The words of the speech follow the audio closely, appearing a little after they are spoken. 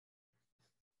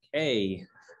Okay,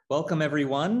 welcome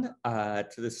everyone to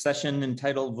the session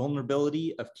entitled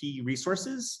Vulnerability of Key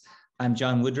Resources. I'm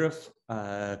John Woodruff,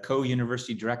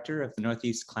 co-university director of the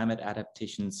Northeast Climate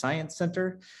Adaptation Science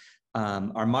Center.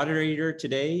 Our moderator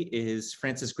today is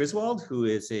Frances Griswold, who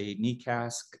is a NE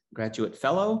CASC graduate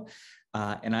fellow,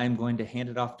 and I'm going to hand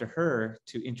it off to her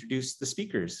to introduce the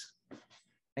speakers.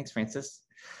 Thanks, Frances.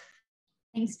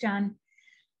 Thanks, John.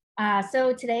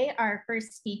 So today our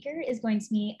first speaker is going to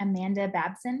be Amanda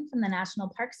Babson from the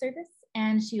National Park Service,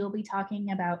 and she will be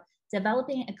talking about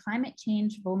developing a climate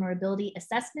change vulnerability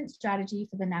assessment strategy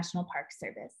for the National Park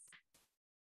Service.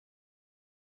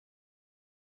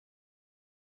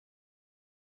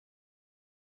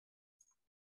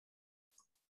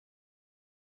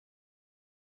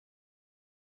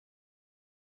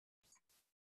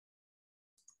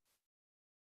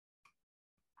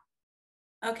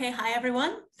 Okay, hi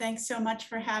everyone. Thanks so much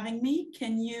for having me.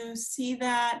 Can you see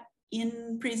that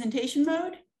in presentation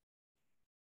mode?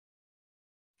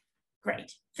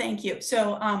 Great, thank you.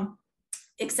 So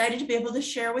excited to be able to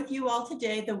share with you all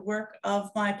today the work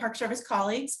of my Park Service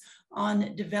colleagues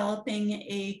on developing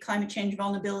a climate change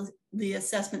vulnerability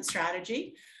assessment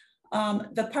strategy.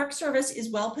 The Park Service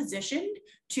is well positioned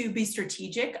to be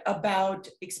strategic about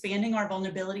expanding our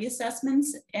vulnerability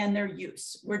assessments and their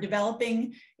use. We're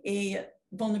developing a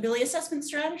vulnerability assessment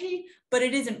strategy, but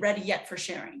it isn't ready yet for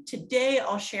sharing. Today,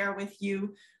 I'll share with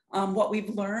you what we've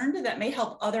learned that may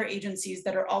help other agencies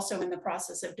that are also in the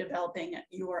process of developing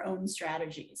your own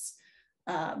strategies.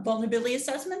 Vulnerability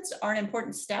assessments are an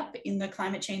important step in the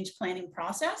climate change planning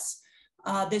process.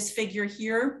 This figure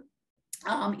here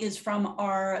is from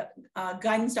our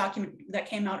guidance document that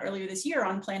came out earlier this year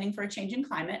on planning for a change in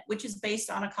climate, which is based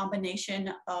on a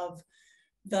combination of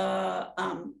the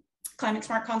climate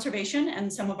smart conservation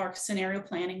and some of our scenario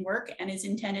planning work, and is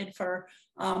intended for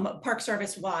Park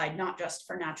Service wide, not just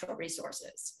for natural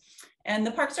resources. And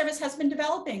the Park Service has been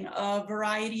developing a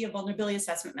variety of vulnerability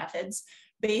assessment methods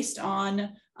based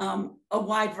on a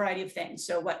wide variety of things.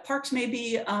 So what parks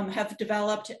maybe have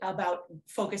developed about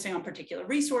focusing on particular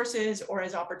resources, or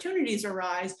as opportunities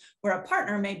arise where a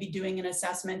partner may be doing an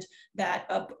assessment that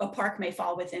a park may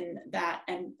fall within that,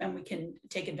 and we can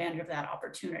take advantage of that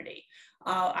opportunity.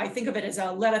 I think of it as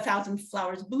a let 1,000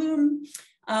 flowers bloom.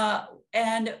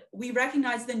 And we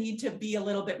recognize the need to be a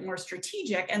little bit more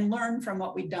strategic and learn from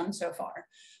what we've done so far.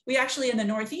 We actually in the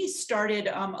Northeast started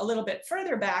a little bit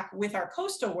further back with our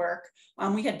coastal work.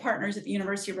 We had partners at the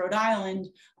University of Rhode Island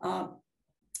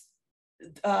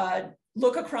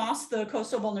look across the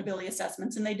coastal vulnerability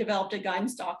assessments, and they developed a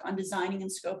guidance doc on designing and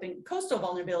scoping coastal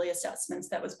vulnerability assessments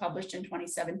that was published in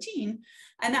 2017.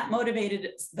 And that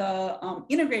motivated the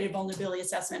integrated vulnerability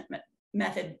assessment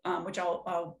method, which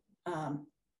I'll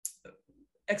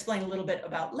explain a little bit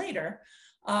about later.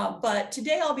 But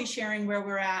today I'll be sharing where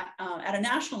we're at a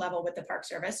national level with the Park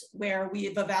Service, where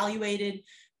we've evaluated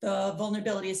the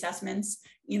vulnerability assessments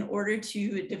in order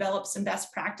to develop some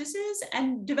best practices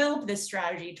and develop this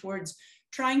strategy towards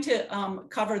trying to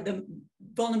cover the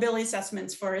vulnerability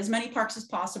assessments for as many parks as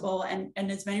possible and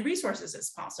as many resources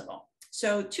as possible.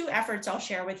 So two efforts I'll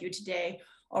share with you today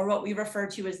are what we refer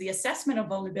to as the assessment of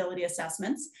vulnerability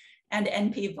assessments and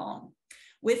NP-Vuln,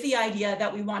 with the idea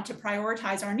that we want to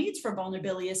prioritize our needs for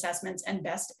vulnerability assessments and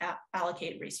best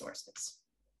allocate resources.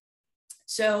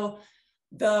 So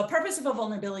the purpose of a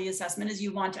vulnerability assessment is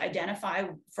you want to identify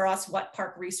for us what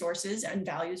park resources and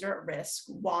values are at risk,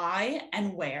 why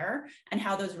and where, and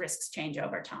how those risks change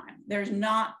over time. There's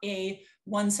not a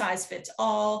one size fits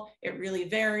all, it really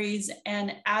varies.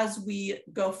 And as we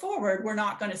go forward, we're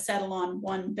not going to settle on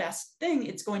one best thing.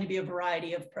 It's going to be a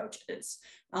variety of approaches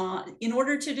in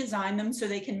order to design them so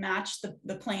they can match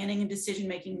the planning and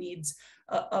decision-making needs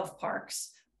of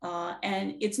parks.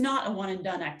 And it's not a one and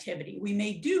done activity. We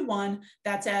may do one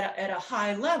that's at a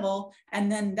high level, and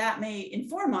then that may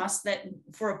inform us that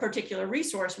for a particular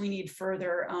resource, we need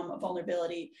further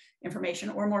vulnerability information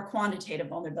or more quantitative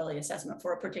vulnerability assessment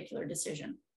for a particular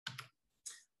decision.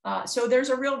 So there's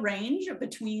a real range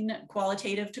between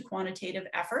qualitative to quantitative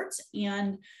efforts,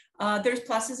 and there's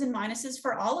pluses and minuses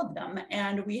for all of them.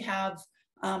 And we have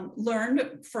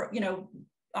learned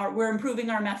we're improving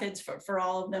our methods for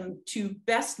all of them to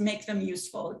best make them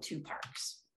useful to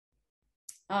parks.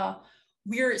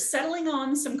 We're settling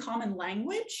on some common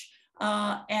language.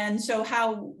 And so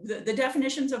how the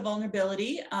definitions of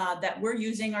vulnerability that we're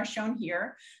using are shown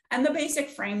here, and the basic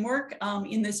framework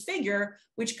in this figure,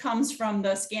 which comes from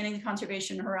the Scanning the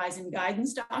Conservation Horizon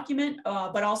guidance document,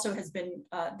 but also has been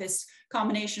this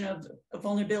combination of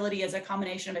vulnerability as a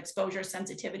combination of exposure,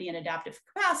 sensitivity, and adaptive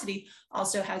capacity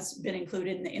also has been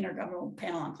included in the Intergovernmental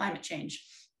Panel on Climate Change.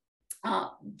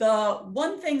 The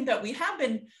one thing that we have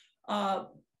been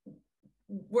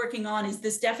working on is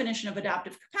this definition of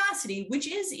adaptive capacity, which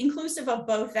is inclusive of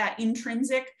both that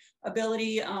intrinsic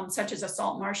ability, such as a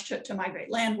salt marsh to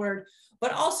migrate landward,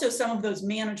 but also some of those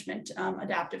management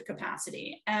adaptive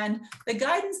capacity. And the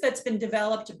guidance that's been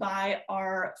developed by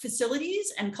our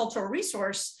facilities and cultural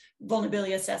resource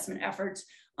vulnerability assessment efforts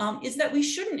is that we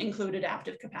shouldn't include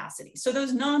adaptive capacity. So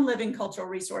those non-living cultural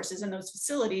resources and those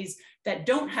facilities that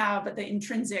don't have the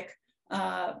intrinsic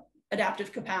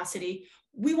adaptive capacity,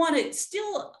 we want to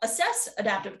still assess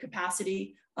adaptive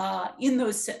capacity in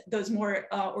those more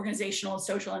organizational,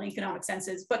 social, and economic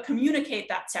senses, but communicate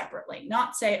that separately.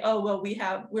 Not say, oh,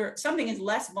 well, something is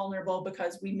less vulnerable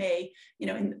because we may,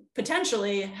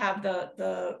 potentially have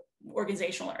the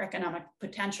organizational or economic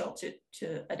potential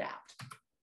to adapt.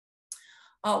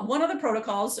 One of the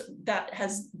protocols that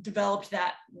has developed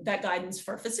that guidance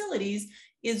for facilities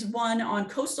is one on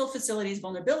coastal facilities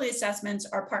vulnerability assessments.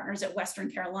 Our partners at Western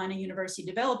Carolina University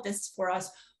developed this for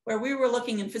us, where we were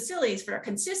looking in facilities for a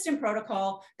consistent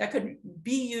protocol that could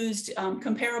be used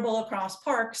comparable across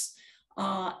parks,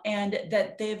 and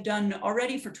that they've done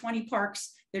already for 20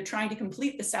 parks. They're trying to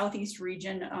complete the Southeast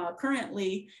region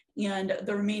currently, and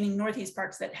the remaining Northeast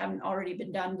parks that haven't already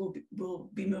been done will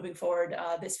be moving forward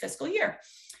this fiscal year.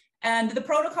 And the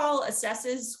protocol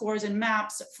assesses, scores, and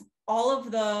maps all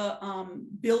of the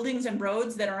buildings and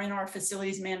roads that are in our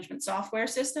facilities management software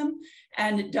system,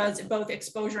 and it does both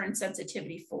exposure and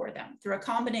sensitivity for them through a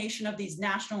combination of these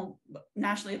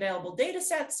nationally available data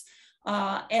sets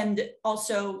and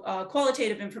also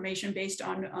qualitative information based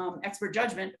on expert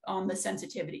judgment on the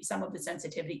sensitivity, some of the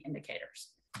sensitivity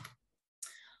indicators.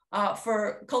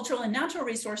 For cultural and natural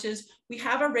resources, we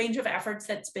have a range of efforts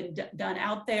that's been done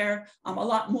out there, a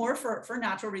lot more for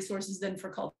natural resources than for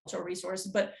cultural resources,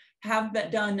 but have been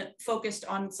done focused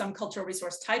on some cultural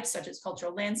resource types, such as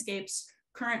cultural landscapes.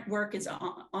 Current work is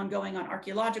ongoing on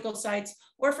archaeological sites,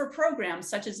 or for programs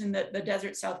such as in the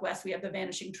Desert Southwest, we have the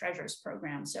Vanishing Treasures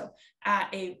program. So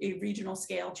at a regional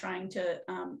scale, trying to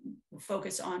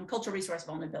focus on cultural resource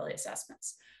vulnerability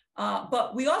assessments.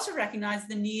 But we also recognize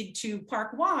the need to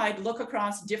park-wide look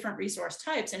across different resource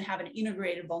types and have an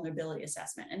integrated vulnerability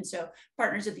assessment. And so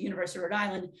partners at the University of Rhode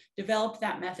Island developed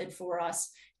that method for us.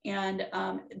 And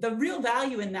the real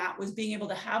value in that was being able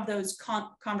to have those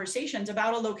conversations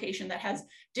about a location that has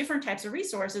different types of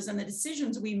resources, and the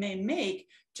decisions we may make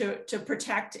to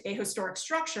protect a historic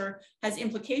structure has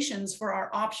implications for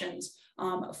our options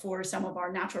for some of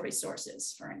our natural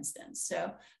resources, for instance.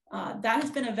 So that has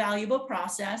been a valuable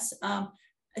process.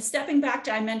 Stepping back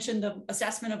to, I mentioned the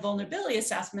assessment of vulnerability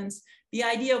assessments, the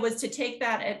idea was to take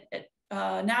that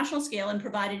at national scale and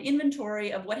provide an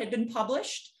inventory of what had been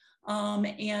published,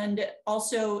 and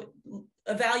also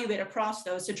evaluate across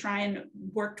those to try and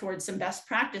work towards some best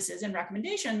practices and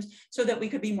recommendations so that we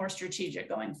could be more strategic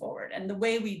going forward. And the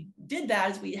way we did that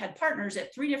is we had partners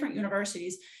at 3 different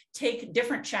universities take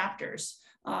different chapters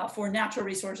for natural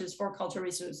resources, for cultural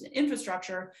resources, and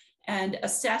infrastructure, and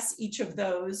assess each of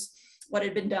those, what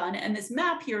had been done. And this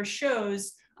map here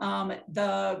shows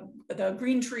the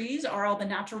green trees are all the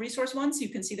natural resource ones. So you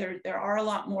can see there are a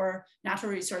lot more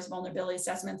natural resource vulnerability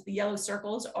assessments. The yellow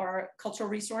circles are cultural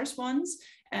resource ones,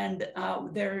 and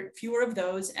there are fewer of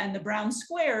those. And the brown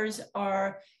squares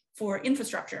are for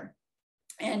infrastructure.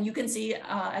 And you can see,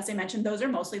 as I mentioned, those are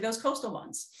mostly those coastal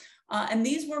ones. And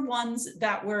these were ones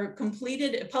that were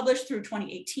published through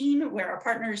 2018, where our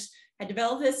partners had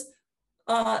developed this.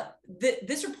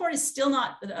 This report is still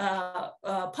not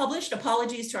published.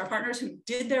 Apologies to our partners who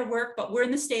did their work, but we're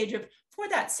in the stage of, for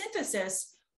that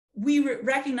synthesis, we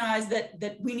recognized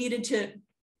that we needed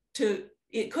to,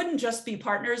 it couldn't just be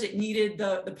partners, it needed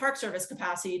the Park Service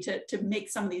capacity to make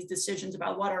some of these decisions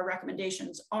about what our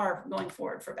recommendations are going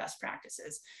forward for best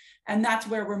practices. And that's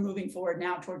where we're moving forward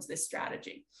now towards this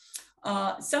strategy.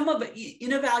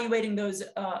 In evaluating those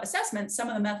assessments, some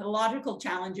of the methodological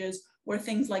challenges were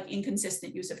things like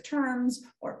inconsistent use of terms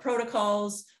or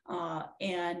protocols,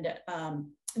 and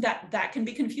that can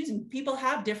be confusing. People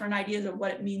have different ideas of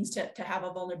what it means to have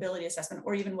a vulnerability assessment,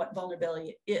 or even what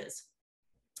vulnerability is.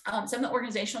 Some of the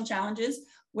organizational challenges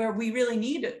where we really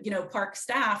need, park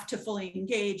staff to fully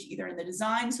engage either in the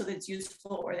design so that it's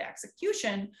useful, or the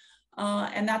execution,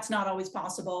 and that's not always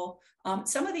possible.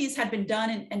 Some of these had been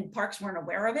done and parks weren't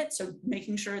aware of it, so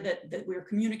making sure that we're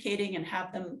communicating and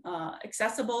have them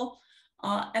accessible.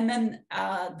 And then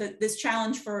this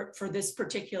challenge for this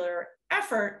particular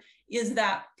effort is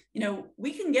that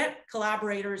we can get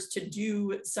collaborators to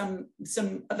do some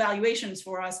evaluations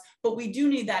for us, but we do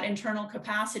need that internal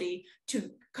capacity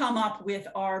to come up with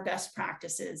our best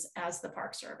practices as the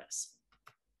Park Service.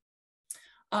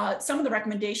 Some of the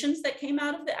recommendations that came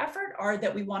out of the effort are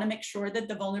that we want to make sure that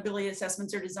the vulnerability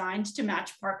assessments are designed to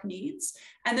match park needs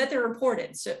and that they're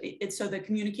reported so the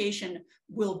communication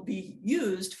will be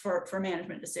used for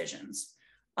management decisions.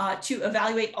 To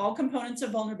evaluate all components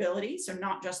of vulnerability, so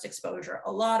not just exposure.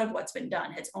 A lot of what's been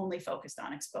done has only focused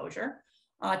on exposure.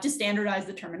 To standardize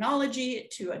the terminology,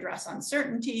 to address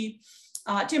uncertainty,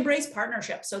 to embrace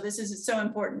partnerships. So this is so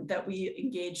important that we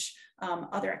engage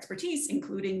other expertise,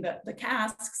 including the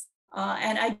CASCs,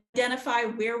 and identify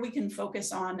where we can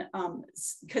focus on,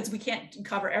 because we can't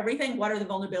cover everything. What are the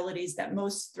vulnerabilities that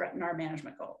most threaten our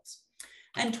management goals?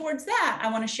 And towards that, I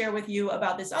want to share with you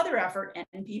about this other effort,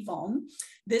 NP Vuln.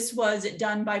 This was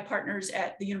done by partners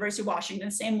at the University of Washington,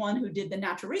 the same one who did the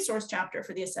natural resource chapter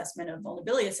for the assessment of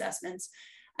vulnerability assessments.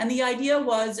 And the idea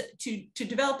was to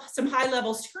develop some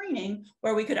high-level screening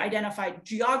where we could identify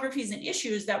geographies and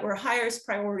issues that were highest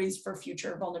priorities for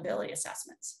future vulnerability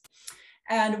assessments.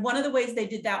 And one of the ways they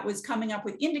did that was coming up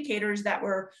with indicators that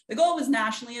were, the goal was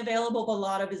nationally available, but a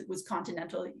lot of it was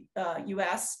continental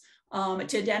US,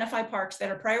 to identify parks that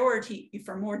are priority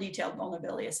for more detailed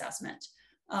vulnerability assessment.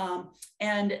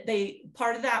 And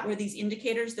part of that were these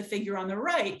indicators. The figure on the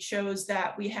right shows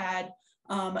that we had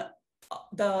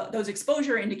those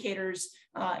exposure indicators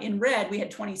in red. We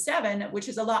had 27, which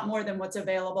is a lot more than what's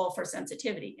available for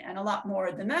sensitivity, and a lot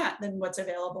more than that than what's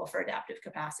available for adaptive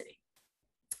capacity.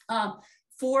 Of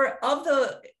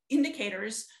the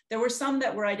indicators, there were some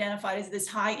that were identified as this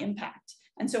high impact.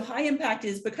 And so high impact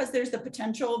is because there's the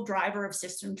potential driver of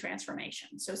system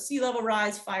transformation. So sea level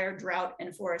rise, fire, drought,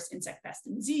 and forest insect, pest,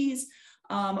 and disease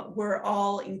were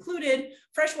all included.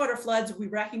 Freshwater floods, we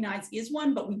recognize is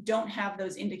one, but we don't have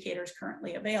those indicators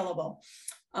currently available.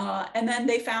 And then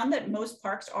they found that most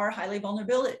parks are highly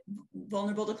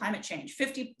vulnerable to climate change.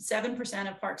 57%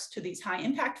 of parks to these high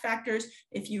impact factors.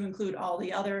 If you include all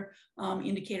the other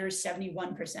indicators,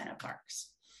 71% of parks.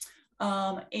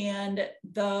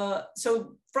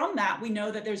 So from that, we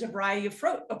know that there's a variety of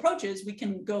approaches we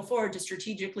can go forward to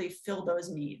strategically fill those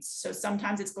needs. So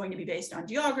sometimes it's going to be based on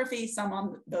geography, some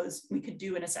on those we could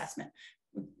do an assessment,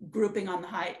 grouping on the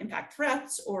high impact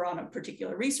threats or on a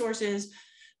particular resources.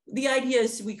 The idea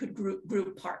is we could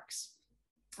group parks,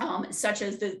 such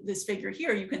as this figure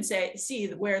here. You can see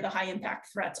where the high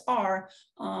impact threats are,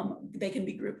 they can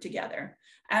be grouped together.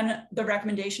 And the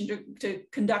recommendation to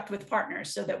conduct with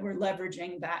partners so that we're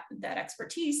leveraging that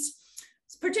expertise.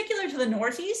 Particular to the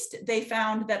Northeast, they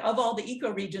found that of all the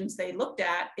ecoregions they looked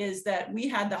at is that we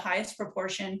had the highest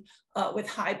proportion of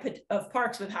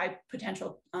parks with high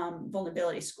potential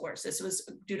vulnerability scores. This was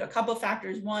due to a couple of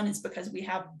factors. One is because we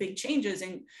have big changes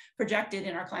projected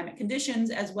in our climate conditions,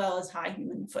 as well as high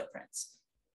human footprints.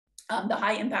 The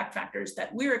high impact factors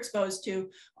that we're exposed to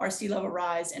are sea level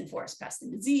rise and forest, pest,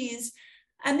 and disease.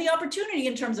 And the opportunity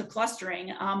in terms of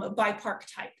clustering by park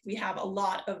type. We have a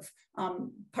lot of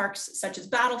parks such as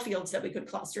battlefields that we could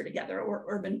cluster together, or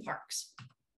urban parks.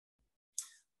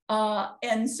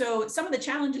 And so some of the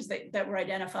challenges that were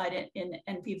identified in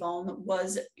NP Vuln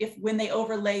was when they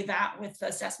overlay that with the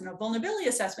assessment of vulnerability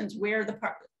assessments where the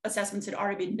assessments had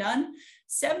already been done,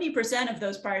 70% of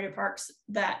those priority parks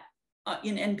that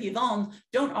in NP Vuln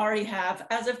don't already have,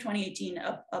 as of 2018,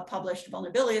 a published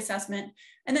vulnerability assessment.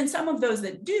 And then some of those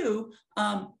that do,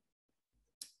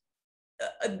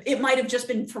 it might have just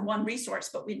been for one resource,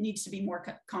 but it needs to be more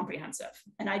comprehensive.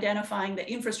 And identifying that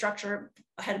infrastructure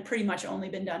had pretty much only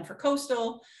been done for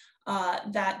coastal,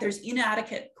 that there's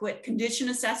inadequate condition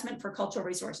assessment for cultural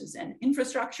resources and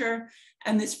infrastructure,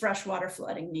 and this freshwater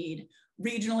flooding need.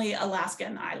 Regionally, Alaska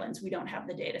and the islands, we don't have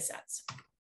the data sets.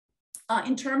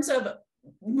 In terms of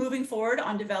moving forward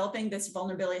on developing this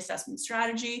vulnerability assessment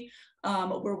strategy,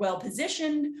 we're well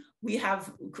positioned. We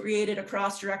have created a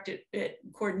cross-directed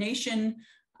coordination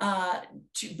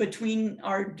between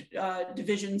our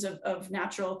divisions of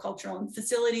natural, cultural, and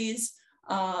facilities.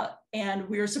 And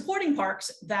we're supporting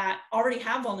parks that already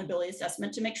have vulnerability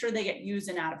assessment to make sure they get used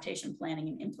in adaptation planning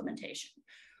and implementation.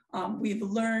 We've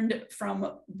learned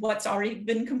from what's already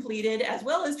been completed, as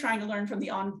well as trying to learn from the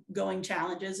ongoing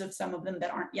challenges of some of them that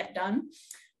aren't yet done.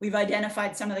 We've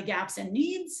identified some of the gaps and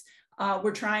needs.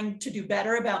 We're trying to do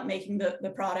better about making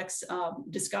the products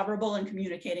discoverable and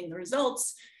communicating the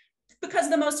results, because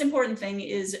the most important thing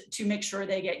is to make sure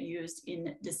they get used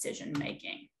in decision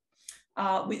making.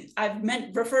 I've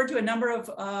referred to a number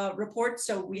of reports,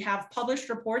 so we have published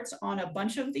reports on a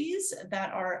bunch of these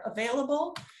that are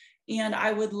available. And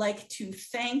I would like to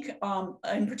thank,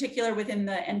 in particular within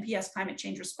the NPS Climate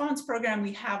Change Response Program,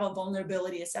 we have a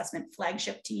vulnerability assessment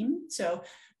flagship team. So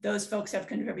those folks have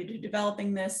contributed to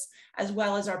developing this, as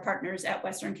well as our partners at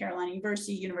Western Carolina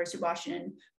University, University of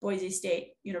Washington, Boise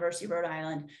State, University of Rhode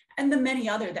Island, and the many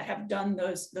other that have done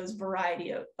those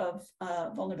variety of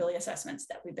vulnerability assessments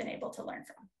that we've been able to learn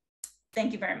from.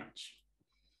 Thank you very much.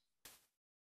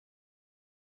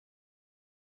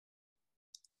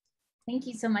 Thank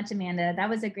you so much, Amanda. That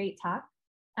was a great talk.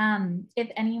 If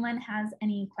anyone has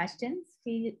any questions,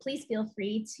 please feel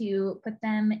free to put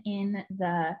them in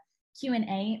the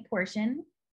Q&A portion.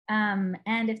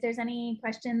 And if there's any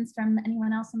questions from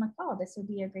anyone else on the call, this would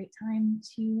be a great time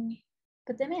to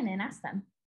put them in and ask them.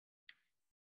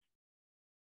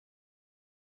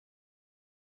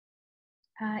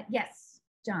 Yes,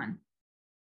 John.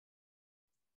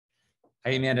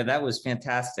 Hi, Amanda, that was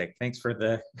fantastic. Thanks for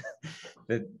the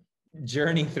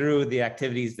journey through the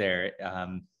activities there.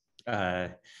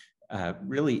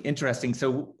 Really interesting.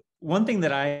 So one thing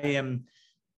that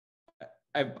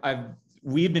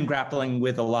we've been grappling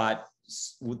with a lot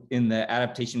in the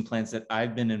adaptation plans that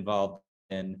I've been involved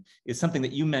in is something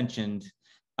that you mentioned,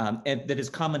 and that is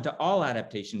common to all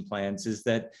adaptation plans, is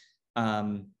that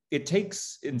it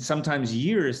takes sometimes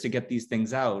years to get these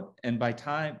things out. And by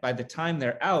the time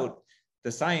they're out,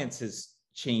 the science has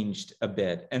changed a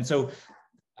bit. And so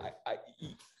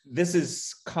this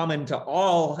is common to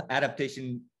all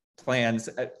adaptation plans,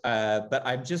 but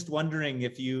I'm just wondering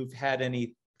if you've had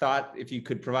any thought, if you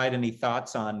could provide any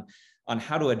thoughts on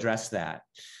how to address that.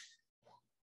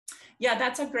 Yeah,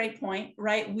 that's a great point,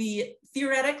 right?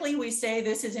 Theoretically, we say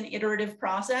this is an iterative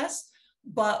process,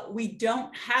 but we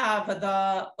don't have we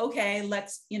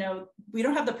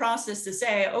don't have the process to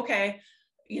say, okay,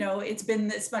 it's been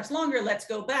this much longer, let's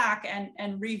go back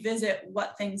and revisit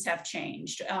what things have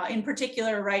changed. In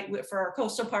particular, right, for our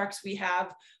coastal parks, we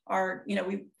have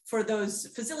for those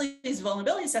facilities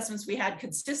vulnerability assessments, we had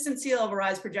consistent sea level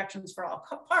rise projections for all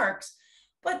parks,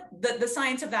 but the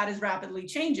science of that is rapidly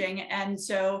changing. And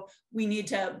so we need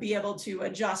to be able to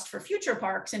adjust for future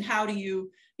parks. And how do you,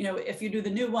 if you do the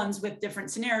new ones with different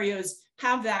scenarios,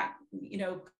 have that,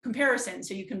 comparison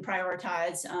so you can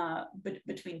prioritize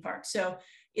between parks. So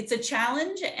it's a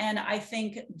challenge. And I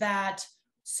think that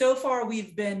so far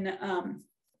we've been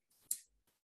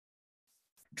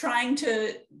trying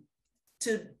to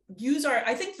use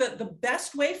I think that the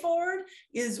best way forward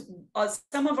is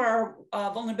some of our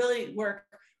vulnerability work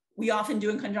we often do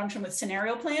in conjunction with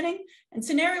scenario planning. And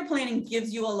scenario planning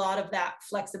gives you a lot of that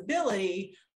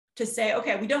flexibility to say,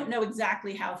 okay, we don't know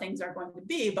exactly how things are going to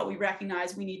be, but we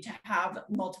recognize we need to have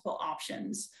multiple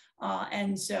options.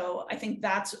 And so I think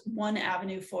that's one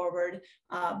avenue forward.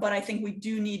 But I think we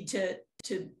do need to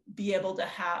be able to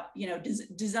have,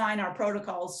 design our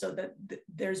protocols so that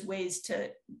there's ways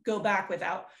to go back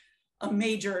without a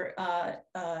major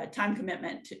time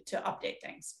commitment to update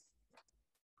things.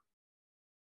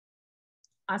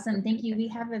 Awesome, thank you. We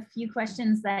have a few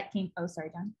questions that came, oh,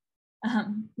 sorry, John.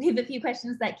 We have a few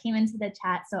questions that came into the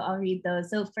chat, so I'll read those.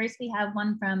 So first we have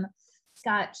one from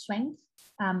Scott Schwenk.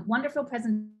 Wonderful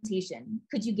presentation.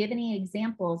 Could you give any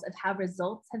examples of how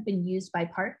results have been used by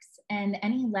parks and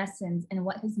any lessons and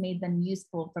what has made them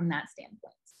useful from that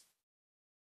standpoint?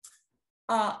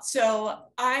 So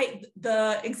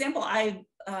the example I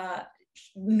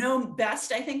know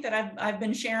best, I think, that I've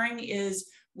been sharing is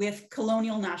with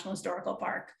Colonial National Historical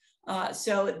Park.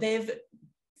 So they've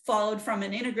followed from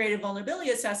an integrated vulnerability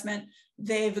assessment.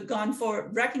 They've gone for,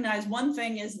 recognized one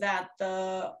thing is that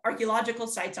the archaeological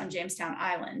sites on Jamestown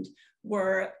Island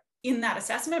were in that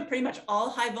assessment pretty much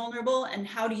all high vulnerable, and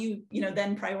how do you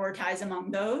then prioritize among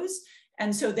those?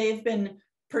 And so they've been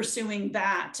pursuing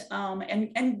that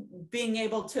and being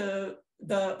able to,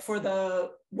 for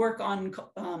the work on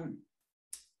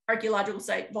archaeological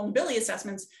site vulnerability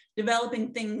assessments,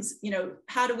 developing things,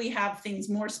 how do we have things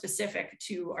more specific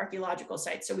to archaeological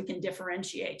sites so we can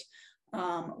differentiate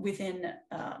within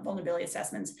vulnerability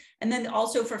assessments. And then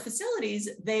also for facilities,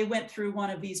 they went through one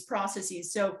of these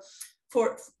processes. So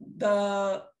for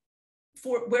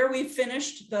where we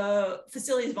finished the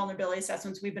facilities vulnerability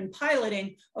assessments, we've been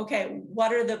piloting, okay,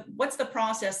 what's the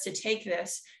process to take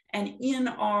this, and in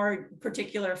our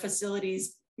particular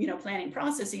facilities planning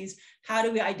processes, how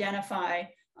do we identify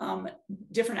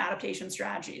different adaptation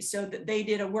strategies? So that they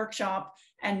did a workshop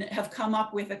and have come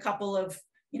up with a couple of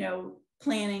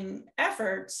planning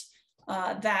efforts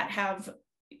that have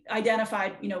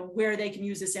identified where they can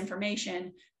use this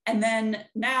information. And then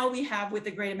now we have, with the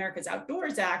Great America's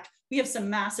Outdoors Act, we have some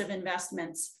massive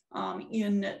investments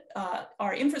in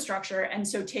our infrastructure, and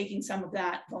so taking some of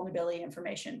that vulnerability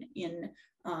information in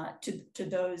to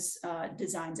those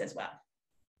designs as well.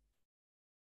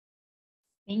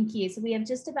 Thank you. So we have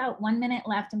just about 1 minute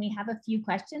left and we have a few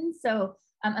questions. So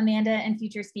Amanda and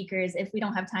future speakers, if we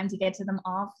don't have time to get to them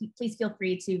all, please feel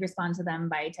free to respond to them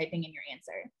by typing in your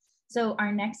answer. So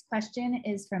our next question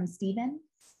is from Stephen,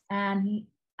 and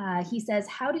he says,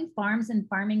 how do farms and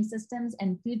farming systems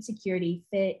and food security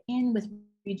fit in with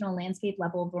regional landscape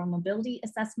level vulnerability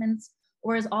assessments,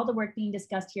 or is all the work being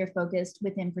discussed here focused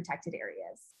within protected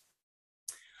areas?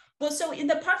 Well, so in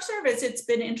the Park Service, it's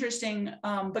been interesting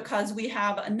because we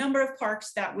have a number of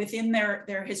parks that within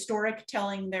their historic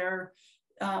telling their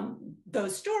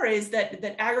those stories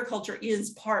that agriculture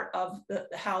is part of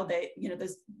how they,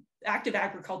 this active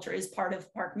agriculture is part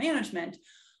of park management.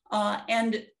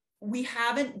 And we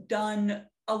haven't done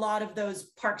a lot of those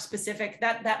park specific,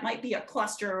 that might be a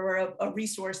cluster or a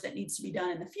resource that needs to be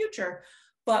done in the future.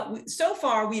 But so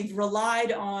far we've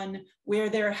relied on where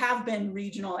there have been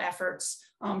regional efforts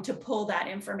to pull that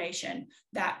information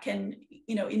that can,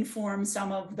 inform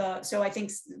some of the, so I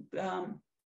think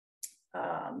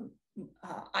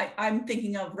I'm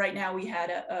thinking of right now, we had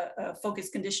a focus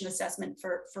condition assessment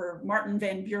for Martin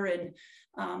Van Buren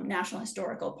National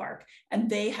Historical Park, and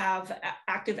they have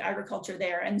active agriculture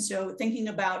there. And so thinking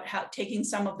about how taking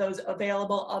some of those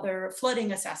available other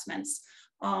flooding assessments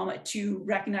to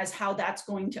recognize how that's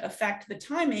going to affect the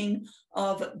timing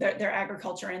of their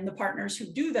agriculture, and the partners who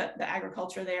do the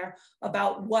agriculture there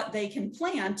about what they can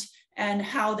plant and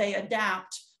how they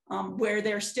adapt, where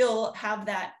they still have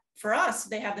that. For us,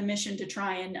 they have the mission to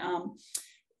try and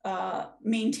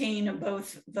maintain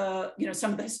both the,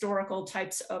 some of the historical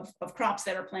types of crops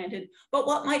that are planted, but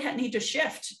what might need to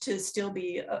shift to still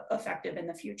be effective in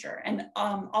the future. And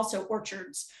also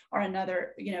orchards are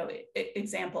another,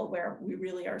 example where we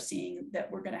really are seeing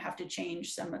that we're going to have to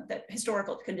change some of that.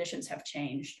 Historical conditions have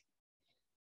changed.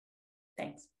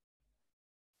 Thanks.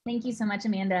 Thank you so much,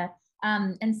 Amanda.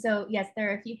 And so, yes, there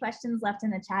are a few questions left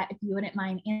in the chat. If you wouldn't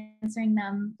mind answering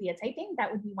them via typing,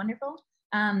 that would be wonderful.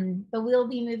 But we'll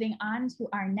be moving on to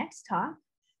our next talk.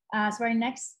 So our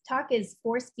next talk is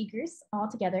 4 speakers all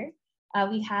together.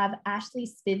 We have Ashley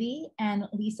Spivey and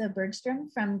Lisa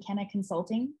Bergstrom from Kenah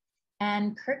Consulting,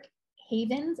 and Kirk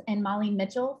Havens and Molly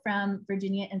Mitchell from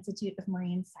Virginia Institute of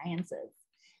Marine Sciences.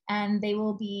 And they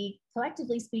will be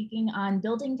collectively speaking on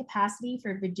building capacity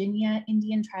for Virginia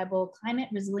Indian tribal climate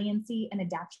resiliency and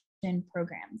adaptation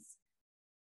programs.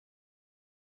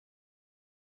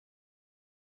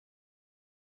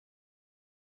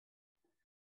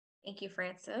 Thank you,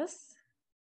 Frances.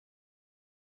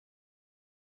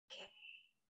 Okay.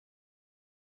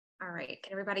 All right,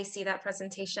 can everybody see that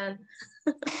presentation?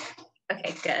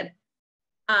 Okay, good.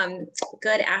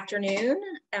 Good afternoon,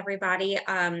 everybody.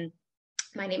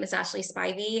 My name is Ashley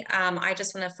Spivey. I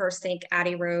just want to first thank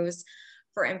Addie Rose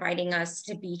for inviting us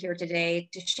to be here today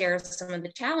to share some of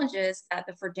the challenges that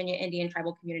the Virginia Indian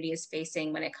tribal community is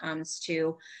facing when it comes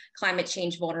to climate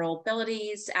change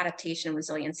vulnerabilities, adaptation, and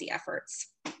resiliency efforts.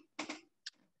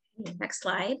 Next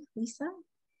slide, Lisa.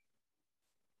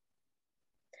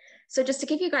 So just to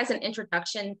give you guys an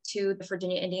introduction to the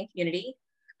Virginia Indian community,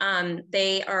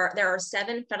 there are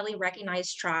 7 federally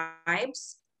recognized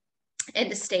tribes in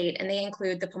the state, and they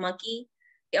include the Pamunkey,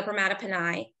 the Upper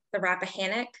Mattaponi, the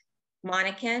Rappahannock,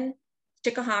 Monacan,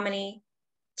 Chickahominy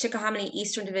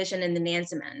Eastern Division, and the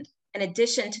Nansemond. In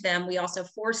addition to them, we also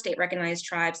have 4 state recognized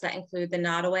tribes that include the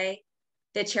Nottoway,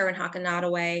 the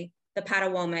Cherahunka-Nottoway, the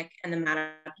Patawomic, and the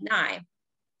Mattaponi.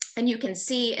 And you can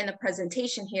see in the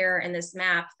presentation here in this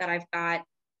map that I've got,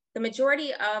 the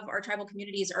majority of our tribal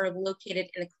communities are located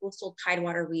in the coastal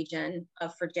Tidewater region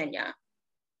of Virginia.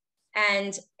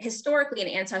 And historically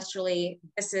and ancestrally,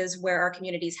 this is where our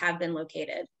communities have been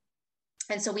located.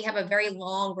 And so we have a very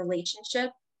long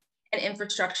relationship and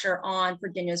infrastructure on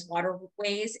Virginia's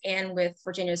waterways and with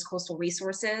Virginia's coastal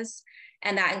resources.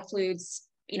 And that includes,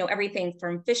 everything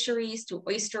from fisheries to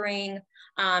oystering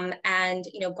and,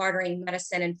 garnering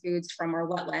medicine and foods from our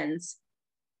wetlands.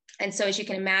 And so as you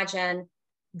can imagine,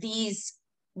 these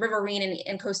riverine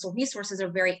and coastal resources are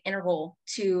very integral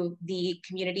to the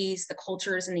communities, the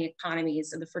cultures, and the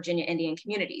economies of the Virginia Indian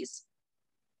communities.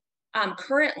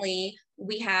 Currently,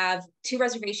 we have 2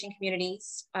 reservation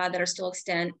communities that are still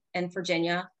extant in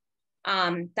Virginia.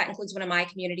 That includes one of my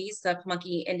communities, the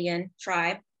Pamunkey Indian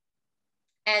tribe.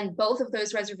 And both of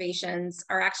those reservations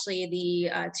are actually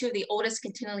the 2 of the oldest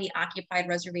continually occupied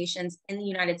reservations in the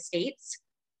United States,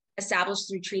 established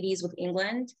through treaties with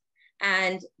England.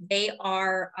 And they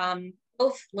are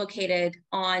both located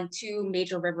on 2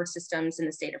 major river systems in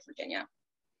the state of Virginia.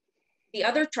 The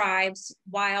other tribes,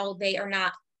 while they are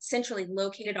not centrally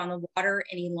located on the water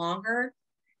any longer,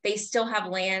 they still have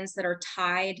lands that are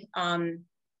tied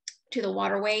to the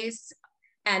waterways,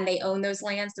 and they own those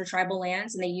lands, they're tribal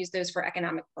lands, and they use those for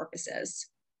economic purposes.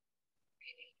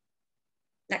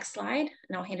 Next slide,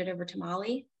 and I'll hand it over to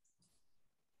Molly.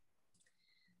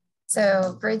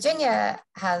 So Virginia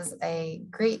has a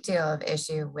great deal of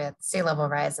issue with sea level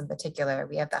rise in particular.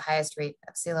 We have the highest rate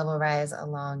of sea level rise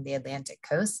along the Atlantic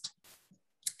coast,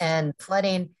 and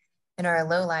flooding in our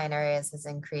low-lying areas has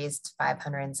increased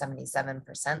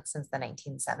 577% since the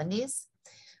 1970s.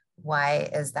 Why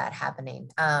is that happening?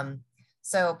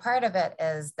 So part of it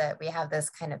is that we have this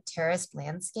kind of terraced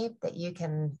landscape that you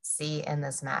can see in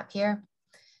this map here.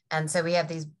 And so we have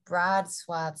these broad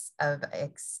swaths of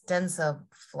extensive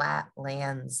flat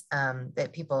lands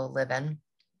that people live in.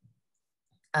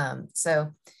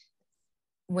 So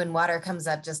when water comes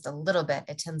up just a little bit,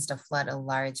 it tends to flood a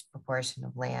large proportion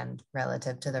of land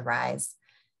relative to the rise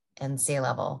in sea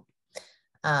level.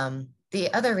 The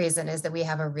other reason is that we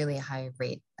have a really high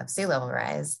rate of sea level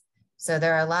rise. So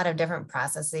there are a lot of different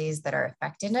processes that are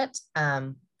affecting it.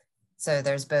 So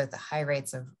there's both high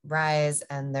rates of rise,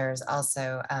 and there's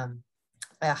also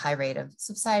a high rate of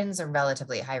subsidence, or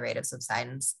relatively high rate of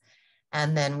subsidence.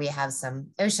 And then we have some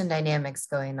ocean dynamics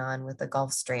going on with the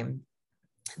Gulf Stream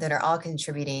that are all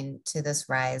contributing to this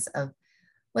rise of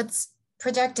what's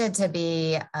projected to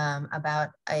be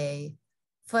about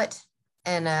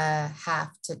 1.5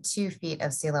 to 2 feet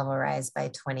of sea level rise by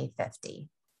 2050.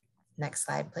 Next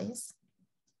slide, please.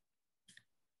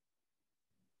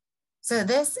 So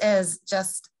this is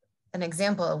just an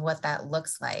example of what that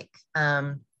looks like.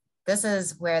 This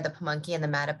is where the Pamunkey and the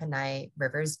Mattaponi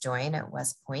rivers join at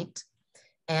West Point.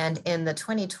 And in the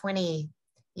 2020,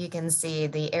 you can see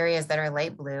the areas that are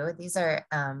light blue. These are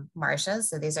marshes.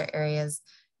 So these are areas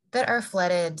that are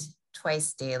flooded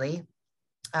twice daily.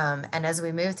 And as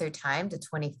we move through time to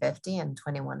 2050 and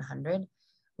 2100,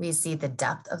 we see the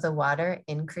depth of the water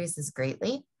increases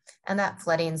greatly, and that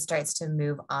flooding starts to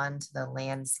move on to the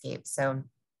landscape. So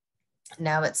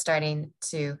now it's starting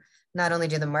to not only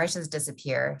do the marshes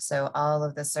disappear, so all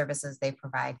of the services they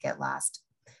provide get lost,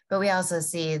 but we also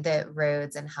see that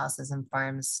roads and houses and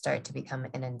farms start to become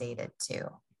inundated too.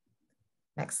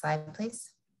 Next slide,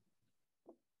 please.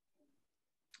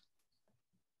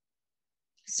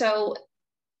 So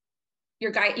you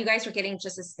guys are getting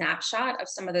just a snapshot of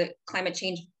some of the climate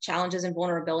change challenges and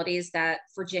vulnerabilities that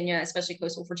Virginia, especially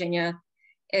coastal Virginia,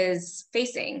 is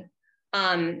facing.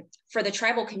 For the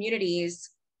tribal communities,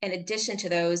 in addition to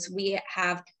those, we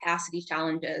have capacity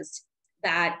challenges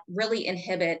that really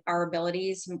inhibit our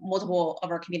abilities, multiple of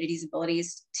our communities'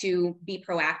 abilities to be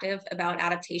proactive about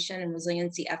adaptation and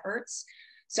resiliency efforts.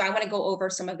 So I want to go over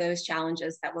some of those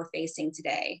challenges that we're facing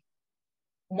today.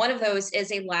 One of those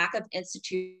is a lack of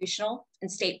institutional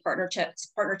and state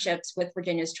partnerships with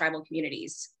Virginia's tribal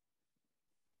communities.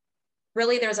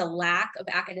 Really, there's a lack of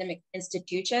academic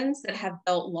institutions that have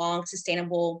built long,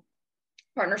 sustainable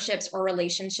partnerships or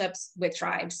relationships with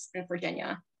tribes in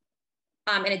Virginia.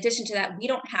 In addition to that, we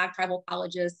don't have tribal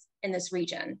colleges in this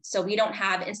region. So we don't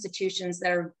have institutions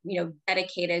that are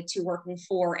dedicated to working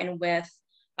for and with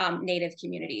Native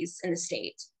communities in the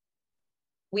state.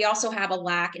 We also have a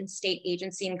lack in state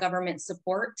agency and government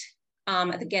support.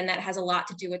 Again, that has a lot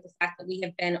to do with the fact that we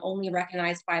have been only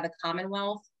recognized by the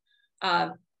Commonwealth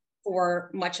for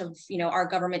much of our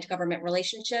government-to-government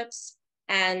relationships.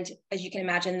 And as you can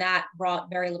imagine, that brought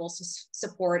very little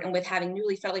support. And with having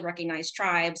newly federally recognized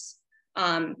tribes,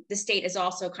 the state is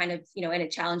also kind of in a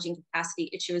challenging capacity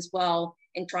issue as well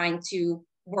in trying to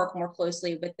work more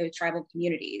closely with the tribal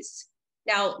communities.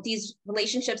 Now, these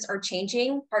relationships are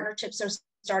changing, partnerships are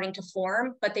starting to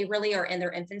form, but they really are in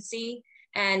their infancy.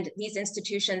 And these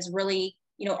institutions really,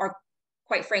 are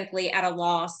quite frankly at a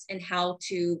loss in how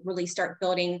to really start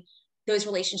building those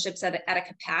relationships at a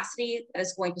capacity that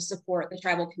is going to support the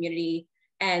tribal community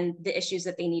and the issues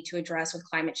that they need to address with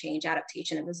climate change,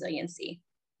 adaptation, and resiliency.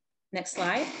 Next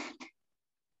slide.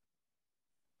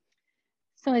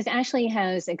 So as Ashley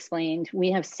has explained,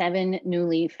 we have 7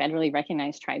 newly federally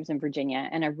recognized tribes in Virginia,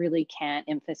 and I really can't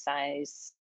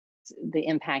emphasize the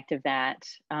impact of that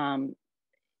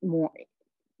more.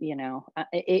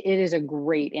 It is a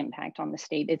great impact on the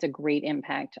state. It's a great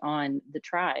impact on the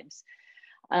tribes.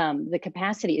 The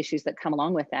capacity issues that come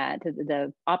along with that,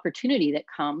 the opportunity that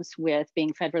comes with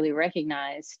being federally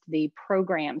recognized, the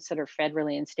programs that are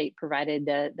federally and state provided,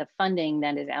 the funding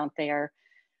that is out there,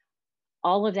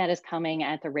 all of that is coming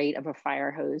at the rate of a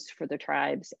fire hose for the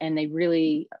tribes. And they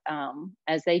really,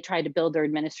 as they try to build their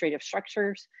administrative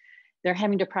structures, they're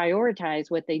having to prioritize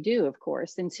what they do, of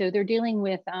course. And so they're dealing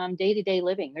with day-to-day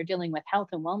living. They're dealing with health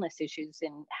and wellness issues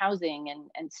and housing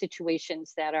and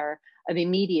situations that are of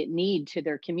immediate need to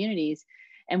their communities.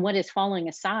 And what is falling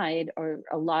aside are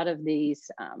a lot of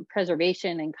these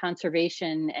preservation and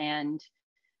conservation and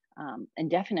and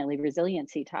definitely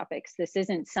resiliency topics. This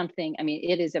isn't something, I mean,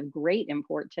 it is of great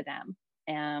import to them,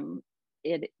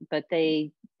 but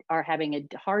they are having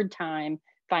a hard time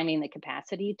finding the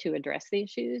capacity to address the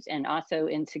issues, and also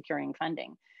in securing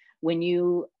funding. When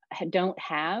you don't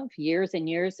have years and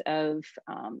years of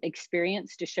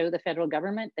experience to show the federal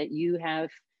government that you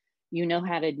know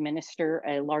how to administer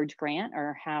a large grant,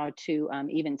 or how to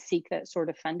even seek that sort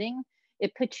of funding,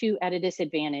 it puts you at a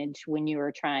disadvantage when you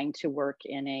are trying to work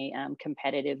in a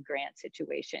competitive grant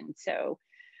situation. So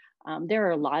there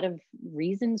are a lot of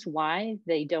reasons why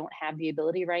they don't have the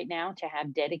ability right now to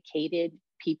have dedicated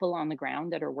people on the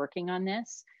ground that are working on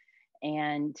this.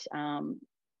 And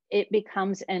it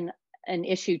becomes an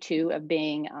issue too of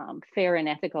being fair and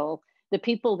ethical. The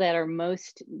people that are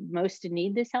most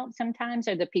need this help sometimes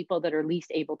are the people that are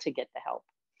least able to get the help.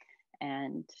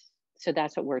 And so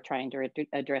that's what we're trying to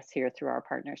address here through our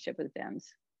partnership with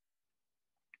VIMS.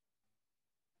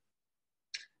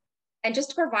 And just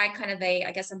to provide kind of a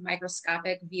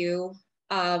microscopic view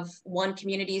of one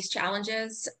community's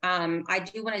challenges, I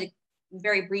do want to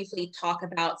very briefly talk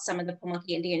about some of the Pamunkey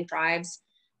Indian tribes'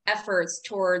 efforts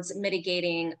towards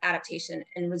mitigating adaptation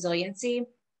and resiliency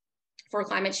for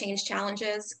climate change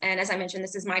challenges. And as I mentioned,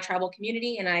 this is my tribal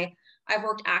community, and I've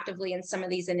worked actively in some of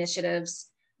these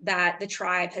initiatives that the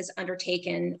tribe has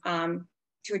undertaken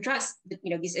to address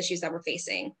these issues that we're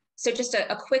facing. So just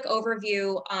a quick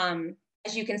overview.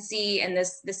 As you can see in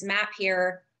this map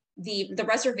here, the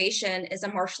reservation is a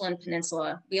marshland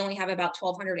peninsula. We only have about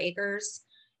 1,200 acres,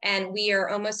 and we are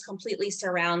almost completely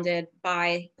surrounded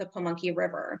by the Pamunkey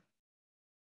River.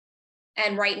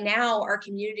 And right now, our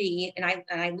community, and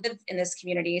I live in this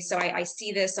community, so I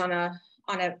see this on a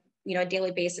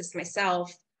daily basis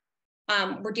myself.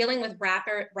 We're dealing with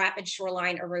rapid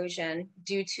shoreline erosion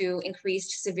due to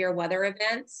increased severe weather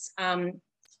events,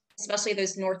 especially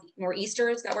those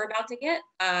nor'easters that we're about to get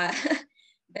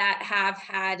that have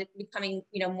had becoming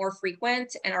more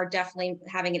frequent and are definitely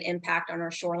having an impact on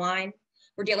our shoreline.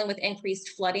 We're dealing with increased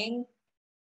flooding,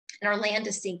 and our land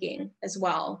is sinking as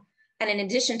well. And in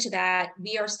addition to that,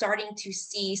 we are starting to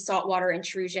see saltwater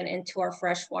intrusion into our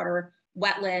freshwater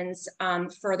wetlands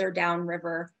further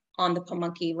downriver on the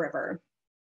Pamunkey River.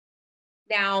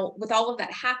 Now, with all of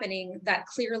that happening, that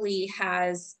clearly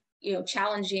has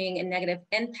challenging and negative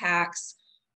impacts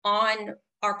on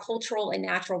our cultural and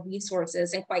natural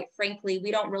resources. And quite frankly, we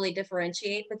don't really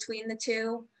differentiate between the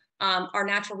two. Our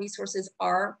natural resources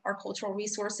are our cultural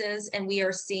resources, and we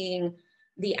are seeing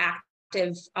the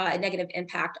active negative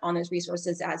impact on those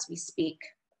resources as we speak.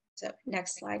 So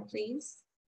next slide, please.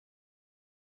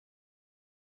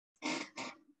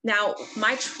 Now,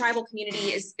 my tribal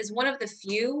community is one of the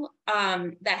few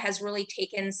that has really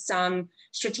taken some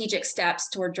strategic steps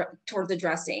towards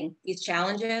addressing these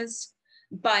challenges.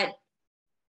 But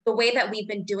the way that we've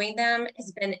been doing them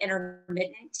has been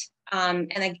intermittent.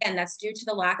 And again, that's due to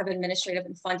the lack of administrative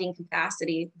and funding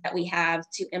capacity that we have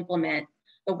to implement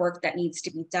the work that needs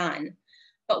to be done.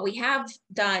 But we have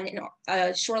done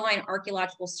a shoreline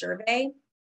archaeological survey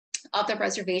of the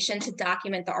reservation to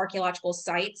document the archaeological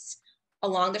sites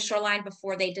along the shoreline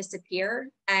before they disappear.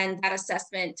 And that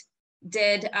assessment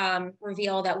did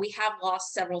reveal that we have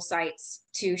lost several sites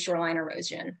to shoreline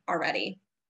erosion already.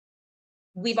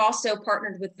 We've also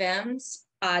partnered with VIMS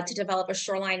to develop a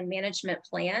shoreline management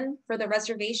plan for the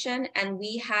reservation. And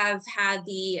we have had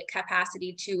the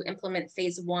capacity to implement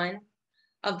phase 1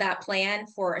 of that plan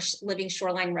for a living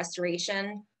shoreline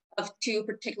restoration of 2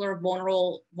 particular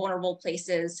vulnerable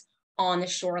places on the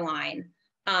shoreline.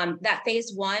 That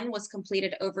phase 1 was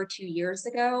completed over 2 years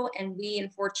ago, and we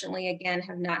unfortunately, again,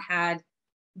 have not had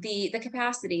the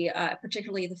capacity,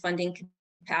 particularly the funding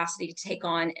capacity to take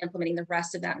on implementing the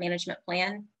rest of that management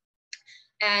plan.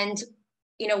 And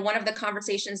one of the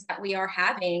conversations that we are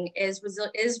having is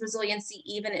resiliency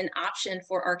even an option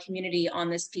for our community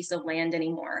on this piece of land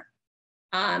anymore?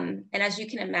 And as you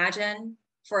can imagine,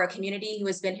 for a community who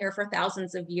has been here for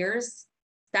thousands of years,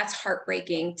 that's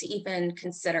heartbreaking to even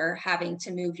consider having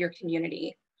to move your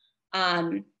community.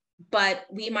 But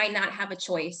we might not have a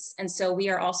choice. And so we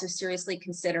are also seriously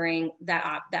considering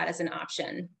that as an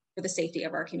option for the safety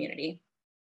of our community.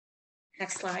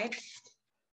 Next slide.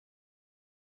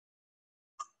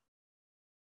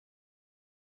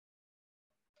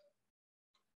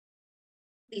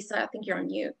 Lisa, I think you're on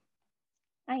mute.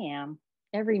 I am,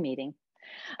 every meeting.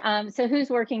 So who's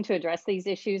working to address these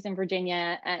issues in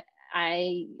Virginia?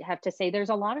 I have to say there's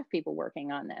a lot of people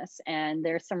working on this, and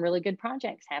there's some really good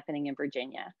projects happening in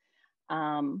Virginia.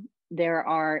 There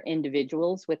are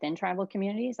individuals within tribal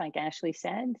communities, like Ashley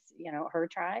said, you know, her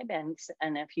tribe and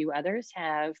a few others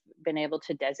have been able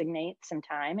to designate some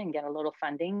time and get a little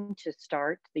funding to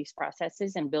start these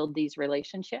processes and build these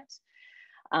relationships.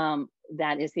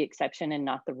 That is the exception and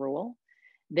not the rule.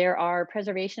 There are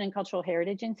preservation and cultural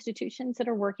heritage institutions that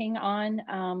are working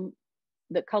on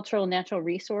the cultural natural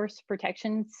resource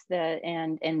protections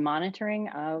and monitoring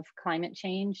of climate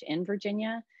change in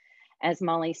Virginia. As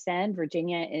Molly said,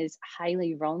 Virginia is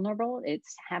highly vulnerable.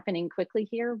 It's happening quickly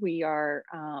here. We are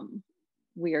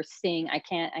seeing, I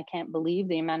can't believe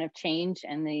the amount of change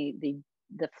and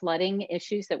the flooding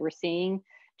issues that we're seeing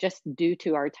just due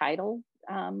to our tidal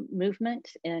movement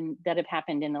and that have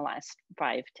happened in the last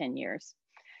 5-10 years.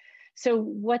 So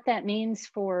what that means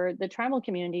for the tribal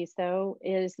communities, though,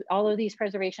 is all of these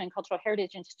preservation and cultural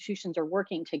heritage institutions are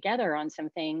working together on some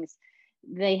things.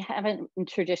 They haven't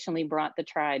traditionally brought the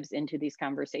tribes into these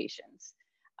conversations.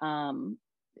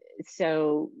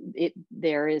 So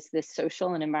there is this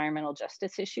social and environmental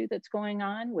justice issue that's going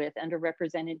on with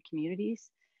underrepresented communities,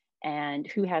 and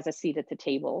who has a seat at the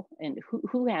table, and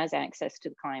who has access to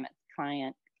the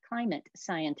climate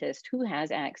scientist, who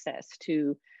has access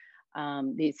to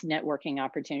these networking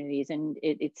opportunities, and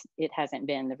it hasn't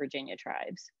been the Virginia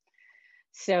tribes.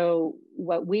 So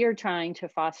what we are trying to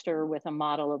foster with a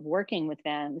model of working with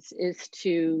them is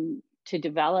to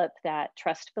develop that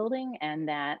trust building and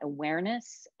that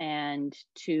awareness, and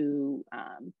to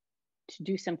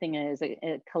do something as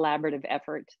a collaborative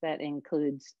effort that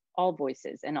includes all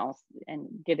voices and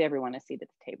give everyone a seat at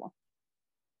the table.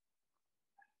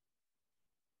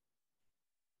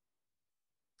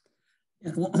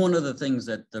 And one of the things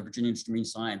that the Virginia Institute of Marine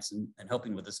Science and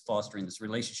helping with this fostering this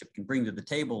relationship can bring to the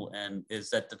table, and is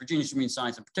that the Virginia Institute of Marine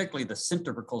Science, and particularly the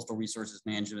Center for Coastal Resources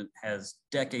Management, has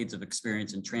decades of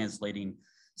experience in translating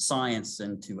science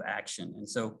into action. And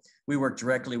so we work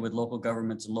directly with local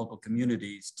governments and local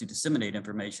communities to disseminate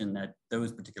information that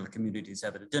those particular communities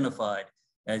have identified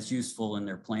as useful in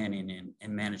their planning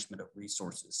and management of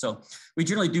resources. So we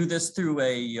generally do this through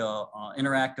a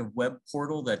interactive web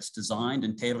portal that's designed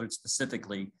and tailored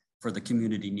specifically for the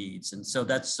community needs. And so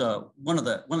that's one of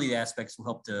the aspects will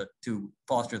help to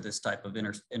foster this type of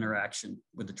interaction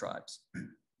with the tribes.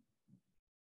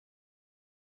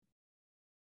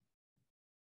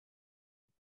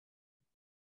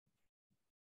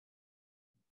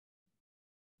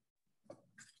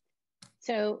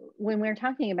 So when we're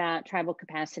talking about tribal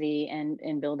capacity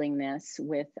and building this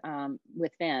with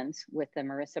VENS, with the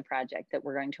Marissa project that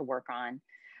we're going to work on,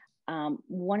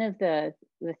 one of the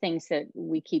things that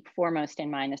we keep foremost in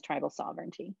mind is tribal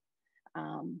sovereignty.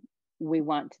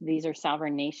 These are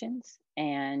sovereign nations,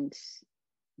 and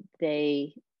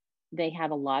they have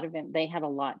a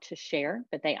lot to share,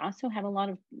 but they also have a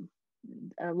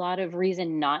lot of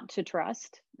reason not to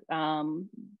trust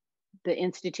the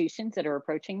institutions that are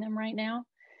approaching them right now.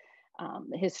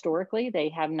 Historically, they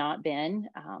have not been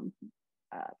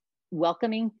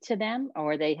welcoming to them,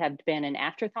 or they have been an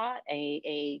afterthought,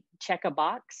 a check a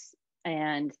box,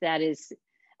 and that is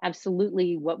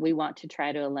absolutely what we want to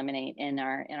try to eliminate in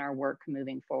our work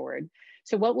moving forward.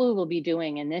 So what we will be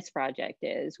doing in this project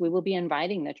is we will be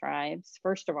inviting the tribes.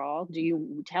 First of all,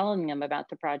 telling them about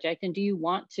the project, and do you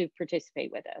want to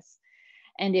participate with us?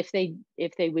 And if they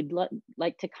would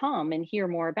like to come and hear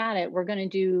more about it, we're going to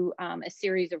do a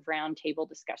series of roundtable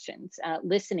discussions,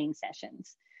 listening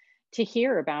sessions, to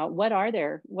hear about what are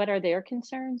their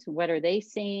concerns, what are they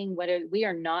seeing, we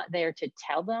are not there to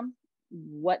tell them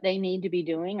what they need to be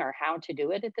doing or how to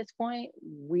do it at this point.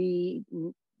 We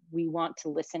want to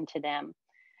listen to them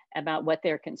about what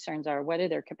their concerns are, what are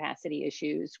their capacity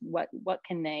issues, what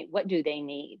do they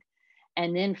need.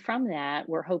 And then from that,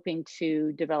 we're hoping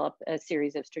to develop a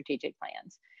series of strategic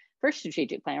plans. First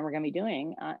strategic plan we're going to be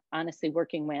doing, honestly,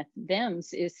 working with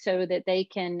VEMS, is so that they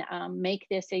can make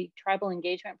this a tribal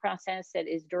engagement process that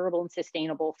is durable and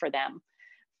sustainable for them,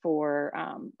 for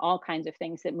all kinds of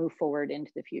things that move forward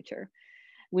into the future.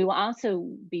 We will also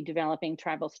be developing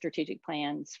tribal strategic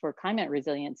plans for climate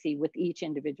resiliency with each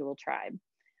individual tribe.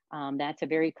 That's a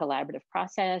very collaborative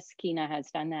process. Kenah has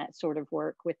done that sort of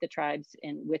work with the tribes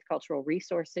and with cultural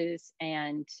resources,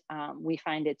 and we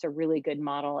find it's a really good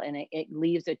model, and it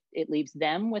leaves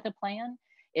them with a plan.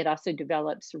 It also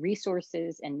develops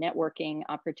resources and networking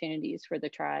opportunities for the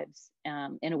tribes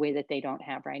in a way that they don't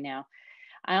have right now.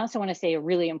 I also want to say a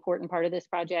really important part of this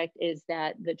project is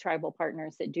that the tribal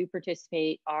partners that do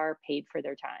participate are paid for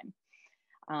their time.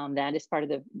 That is part of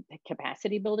the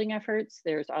capacity building efforts.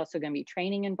 There's also going to be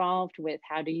training involved with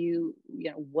how do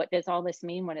what does all this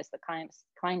mean? What does the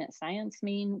climate science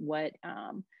mean?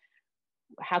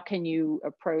 how can you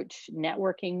approach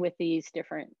networking with these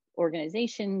different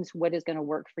organizations? What is going to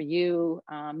work for you?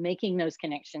 Making those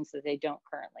connections that they don't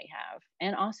currently have,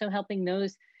 and also helping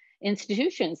those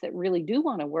institutions that really do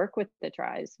want to work with the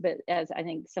tribes. But as I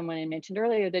think someone had mentioned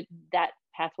earlier, that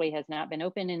pathway has not been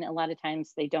open, and a lot of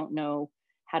times they don't know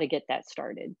how to get that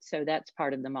started. So that's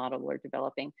part of the model we're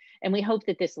developing. And we hope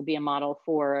that this will be a model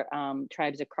for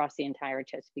tribes across the entire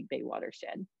Chesapeake Bay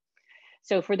watershed.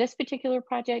 So for this particular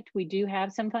project, we do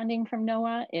have some funding from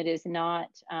NOAA. It is not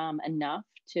enough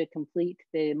to complete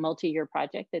the multi-year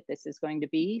project that this is going to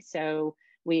be. So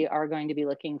we are going to be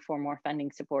looking for more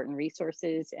funding support and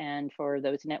resources, and for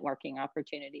those networking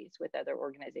opportunities with other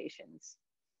organizations.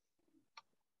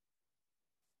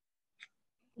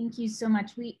 Thank you so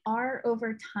much. We are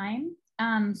over time.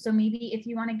 So maybe if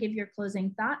you want to give your closing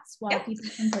thoughts while people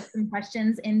can put some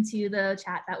questions into the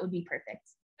chat, that would be perfect.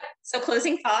 So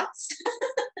closing thoughts.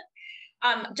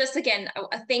 Just again,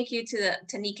 a thank you to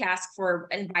NE CASC for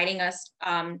inviting us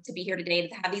to be here today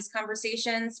to have these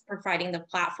conversations, providing the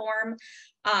platform.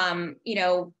 You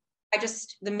know,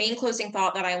 the main closing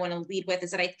thought that I want to lead with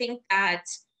is that I think that,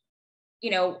 you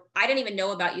know, I didn't even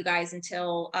know about you guys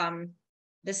until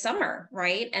this summer,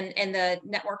 right? And the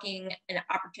networking and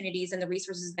opportunities and the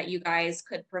resources that you guys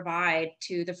could provide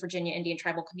to the Virginia Indian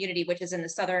tribal community, which is in the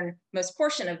southernmost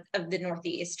portion of the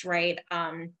Northeast, right?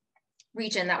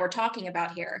 Region that we're talking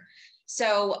about here.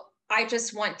 So I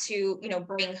just want to, you know,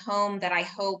 bring home that I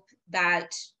hope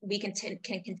that we can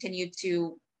continue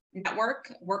to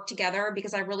work together,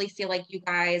 because I really feel like you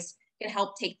guys can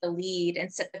help take the lead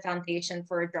and set the foundation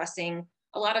for addressing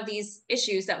a lot of these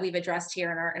issues that we've addressed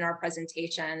here in our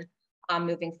presentation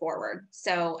moving forward.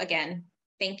 So again,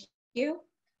 thank you.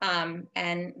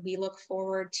 And we look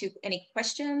forward to any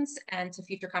questions and to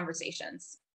future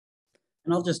conversations.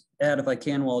 And I'll just add, if I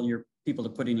can, while people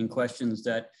are putting in questions,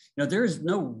 that, you know, there is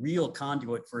no real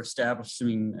conduit for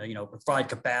establishing, you know, provide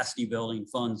capacity building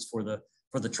funds for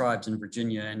the tribes in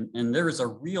Virginia. And there is a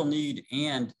real need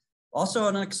and also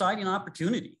an exciting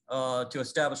opportunity to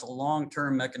establish a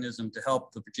long-term mechanism to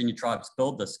help the Virginia tribes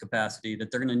build this capacity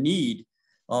that they're going to need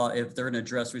if they're going to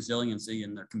address resiliency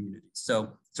in their communities.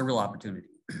 So it's a real opportunity.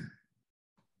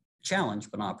 Challenge,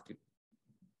 but an opportunity.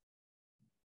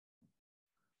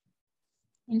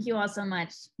 Thank you all so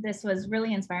much. This was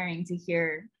really inspiring to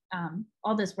hear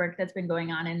all this work that's been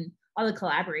going on and all the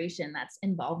collaboration that's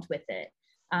involved with it.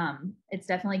 It's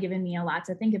definitely given me a lot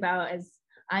to think about as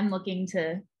I'm looking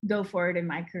to go forward in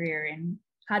my career and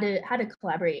how to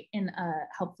collaborate in a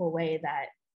helpful way that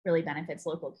really benefits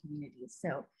local communities.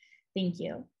 So thank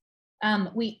you.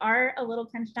 We are a little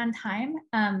crunched on time.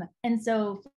 And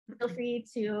so feel free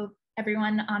to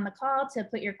everyone on the call to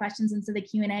put your questions into the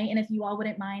Q&A. And if you all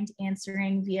wouldn't mind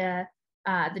answering via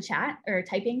the chat or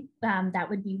typing, that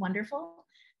would be wonderful.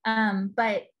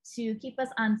 But to keep us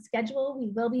on schedule, we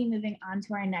will be moving on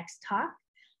to our next talk.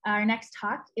 Our next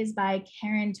talk is by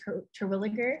Kenah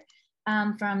Consulting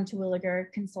from Kenah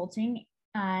Consulting,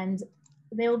 and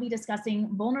they will be discussing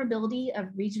vulnerability of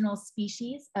regional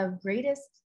species of greatest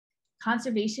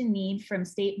conservation need from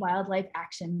state wildlife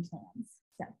action plans.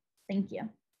 So thank you.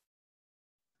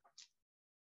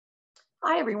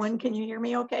 Hi, everyone. Can you hear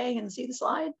me okay and see the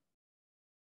slide?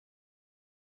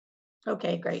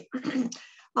 Okay, great.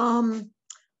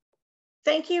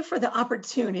 Thank you for the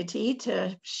opportunity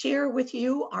to share with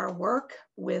you our work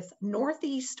with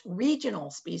Northeast regional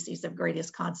species of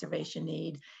greatest conservation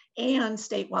need and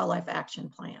state wildlife action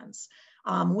plans.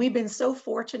 We've been so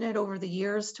fortunate over the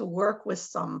years to work with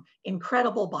some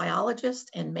incredible biologists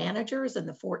and managers in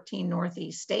the 14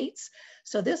 Northeast states.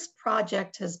 So this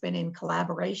project has been in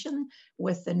collaboration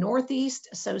with the Northeast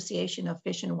Association of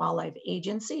Fish and Wildlife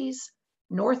Agencies,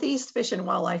 Northeast Fish and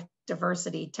Wildlife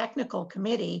Diversity Technical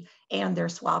Committee, and their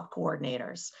SWAP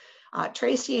coordinators.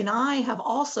 Tracy and I have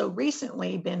also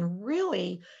recently been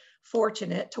really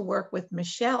fortunate to work with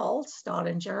Michelle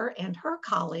Staudinger and her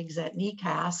colleagues at NE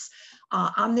CASC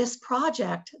on this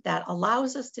project that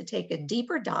allows us to take a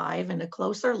deeper dive and a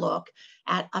closer look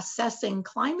at assessing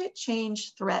climate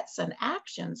change threats and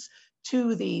actions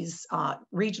to these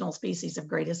regional species of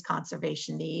greatest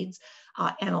conservation needs.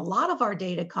 And a lot of our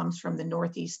data comes from the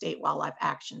Northeast State Wildlife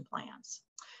Action Plans.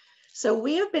 So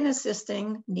we have been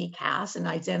assisting NE CASC in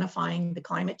identifying the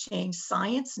climate change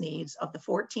science needs of the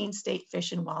 14 state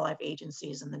fish and wildlife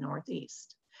agencies in the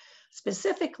Northeast.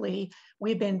 Specifically,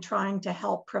 we've been trying to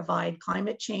help provide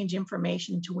climate change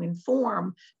information to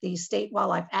inform these state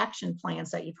wildlife action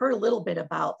plans that you've heard a little bit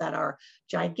about, that are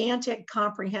gigantic,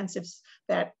 comprehensive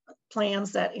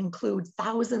plans that include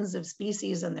thousands of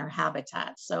species and their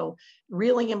habitats. So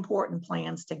really important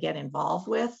plans to get involved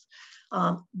with.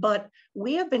 But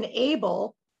we have been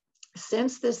able,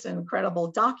 since this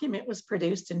incredible document was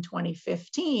produced in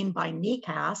 2015 by NE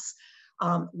CASC,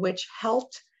 which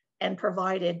helped and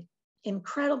provided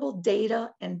incredible data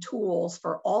and tools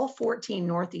for all 14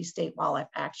 Northeast State Wildlife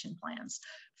Action Plans.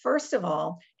 First of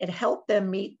all, it helped them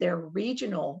meet their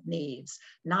regional needs,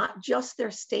 not just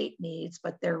their state needs,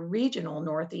 but their regional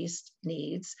Northeast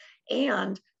needs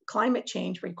and climate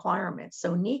change requirements.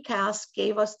 So NE CASC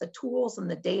gave us the tools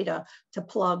and the data to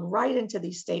plug right into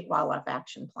these state wildlife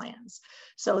action plans.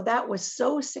 So that was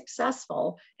so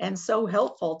successful and so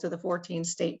helpful to the 14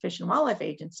 state fish and wildlife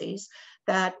agencies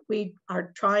that we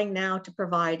are trying now to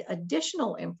provide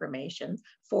additional information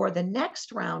for the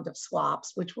next round of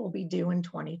swaps, which will be due in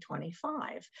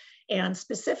 2025. And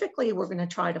specifically, we're going to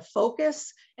try to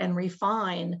focus and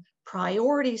refine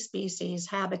priority species,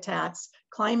 habitats,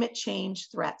 climate change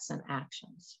threats, and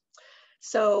actions.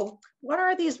 So what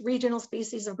are these regional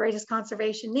species of greatest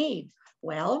conservation need?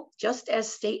 Well, just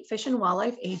as state fish and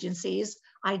wildlife agencies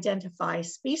identify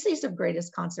species of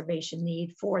greatest conservation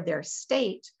need for their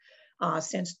state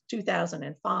since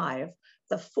 2005,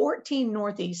 the 14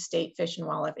 Northeast state fish and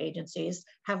wildlife agencies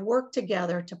have worked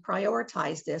together to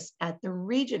prioritize this at the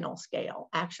regional scale,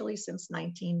 actually since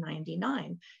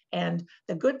 1999. And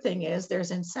the good thing is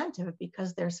there's incentive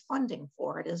because there's funding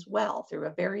for it as well through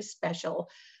a very special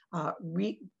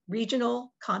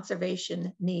regional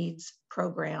conservation needs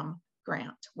program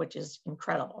grant, which is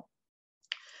incredible.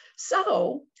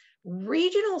 So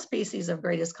regional species of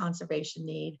greatest conservation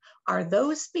need are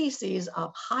those species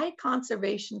of high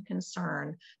conservation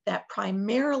concern that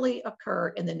primarily occur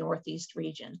in the Northeast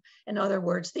region. In other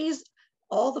words,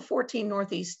 all the 14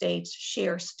 Northeast states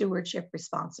share stewardship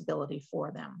responsibility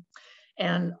for them.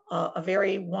 And a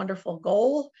very wonderful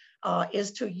goal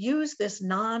is to use this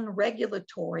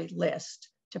non-regulatory list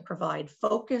to provide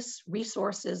focus,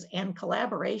 resources, and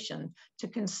collaboration to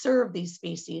conserve these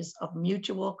species of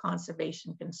mutual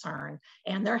conservation concern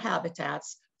and their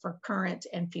habitats for current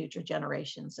and future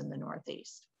generations in the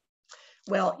Northeast.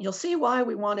 Well, you'll see why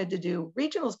we wanted to do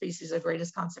regional species of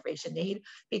greatest conservation need,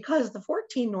 because the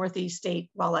 14 Northeast State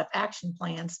Wildlife Action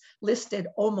Plans listed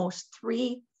almost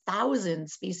 3,000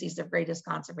 species of greatest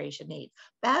conservation need.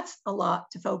 That's a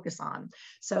lot to focus on.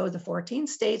 So the 14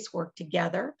 states work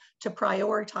together to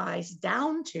prioritize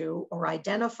down to or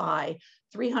identify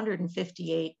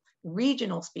 358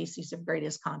 regional species of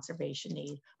greatest conservation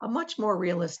need, a much more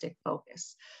realistic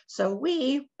focus. So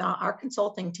we, our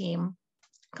consulting team,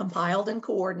 compiled and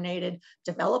coordinated,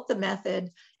 developed the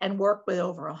method, and worked with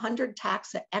over 100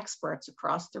 taxa experts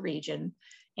across the region.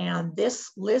 And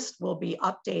this list will be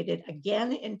updated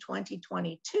again in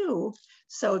 2022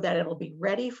 so that it'll be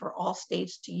ready for all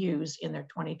states to use in their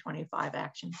 2025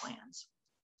 action plans.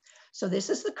 So this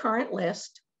is the current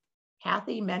list.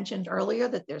 Kathy mentioned earlier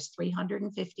that there's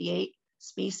 358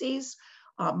 species.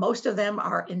 Most of them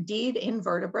are indeed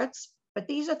invertebrates, but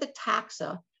these are the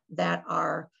taxa that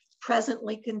are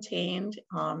presently contained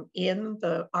in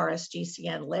the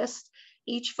RSGCN list.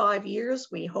 Each 5 years,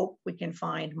 we hope we can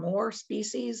find more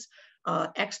species,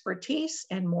 expertise,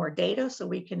 and more data so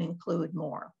we can include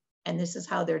more. And this is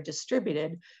how they're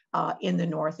distributed in the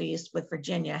Northeast, with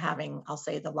Virginia having, I'll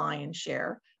say, the lion's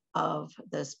share of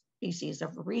the species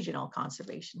of regional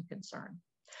conservation concern.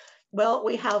 Well,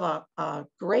 we have a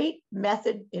great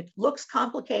method. It looks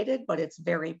complicated, but it's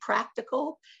very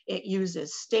practical. It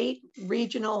uses state,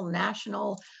 regional,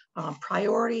 national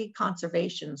priority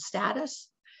conservation status.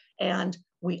 And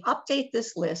we update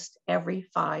this list every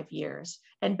 5 years.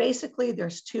 And basically,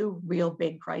 there's two real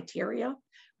big criteria.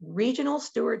 Regional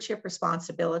stewardship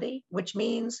responsibility, which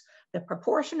means the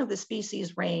proportion of the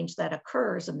species range that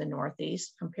occurs in the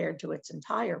Northeast compared to its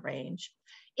entire range,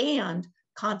 and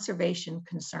conservation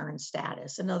concern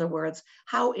status. In other words,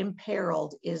 how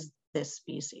imperiled is this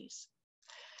species?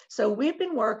 So we've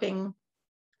been working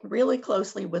really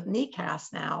closely with NE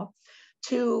CASC now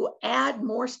to add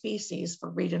more species for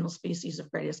regional species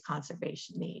of greatest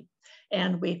conservation need.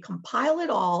 And we compile it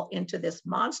all into this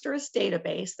monstrous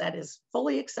database that is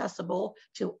fully accessible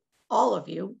to all of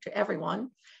you, to everyone,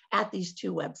 at these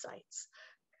two websites.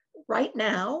 Right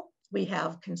now, we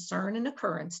have concern and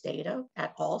occurrence data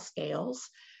at all scales.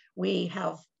 We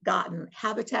have gotten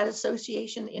Habitat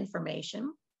Association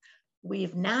information.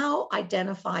 We've now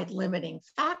identified limiting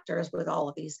factors with all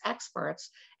of these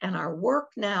experts, and our work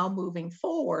now moving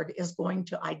forward is going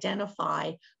to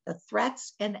identify the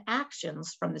threats and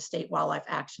actions from the state wildlife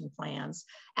action plans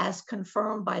as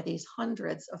confirmed by these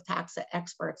hundreds of taxa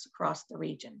experts across the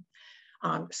region.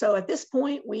 So at this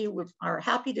point, we are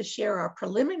happy to share our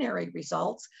preliminary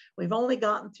results. We've only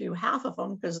gotten through half of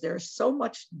them because there's so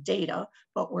much data,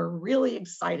 but we're really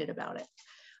excited about it.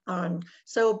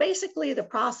 So basically the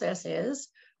process is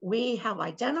we have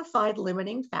identified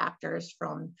limiting factors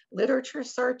from literature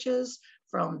searches,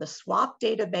 from the SWAP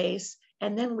database,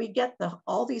 and then we get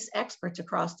all these experts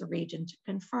across the region to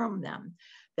confirm them.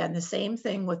 Then the same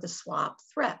thing with the SWAP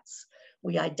threats.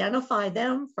 We identify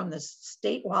them from the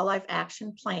state wildlife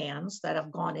action plans that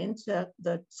have gone into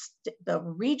the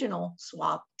regional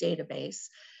SWAP database.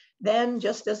 Then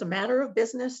just as a matter of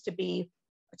business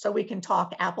so we can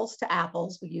talk apples to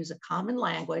apples, we use a common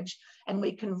language and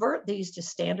we convert these to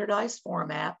standardized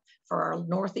format for our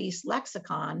Northeast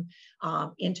lexicon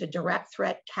into direct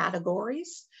threat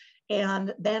categories.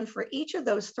 And then for each of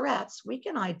those threats, we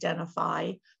can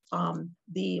identify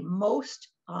the most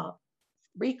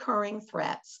recurring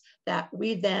threats that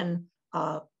we then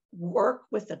work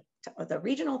with the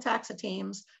regional taxa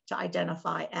teams to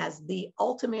identify as the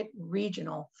ultimate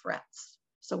regional threats.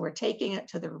 So we're taking it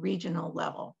to the regional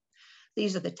level.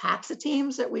 These are the taxa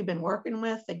teams that we've been working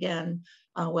with, again,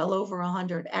 well over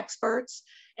 100 experts,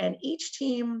 and each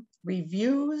team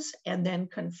reviews and then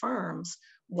confirms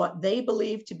what they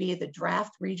believe to be the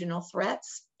draft regional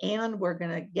threats, and we're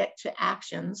gonna get to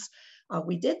actions.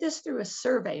 We did this through a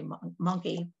survey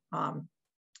monkey,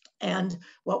 and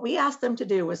what we asked them to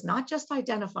do was not just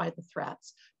identify the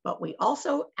threats, but we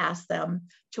also asked them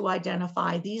to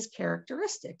identify these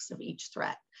characteristics of each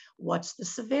threat. What's the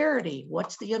severity?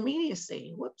 What's the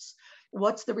immediacy?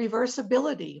 What's the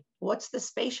reversibility? What's the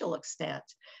spatial extent?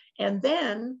 And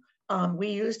then we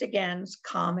used, again,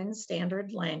 common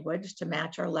standard language to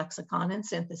match our lexicon and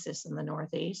synthesis in the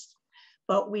Northeast.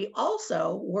 But we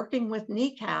also, working with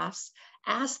NE CASC,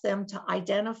 asked them to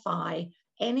identify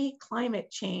any climate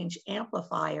change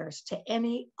amplifiers to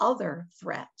any other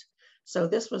threat. So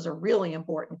this was a really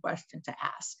important question to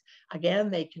ask.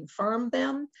 Again, they confirmed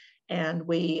them, and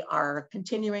we are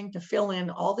continuing to fill in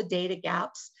all the data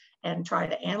gaps and try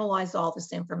to analyze all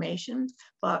this information.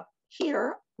 But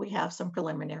here we have some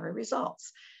preliminary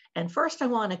results. And first I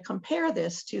want to compare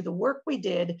this to the work we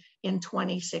did in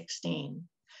 2016,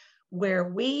 where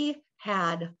we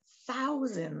had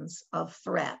thousands of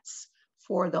threats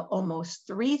for the almost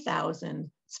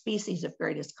 3,000 species of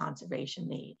greatest conservation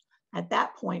need. At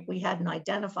that point, we hadn't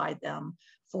identified them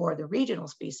for the regional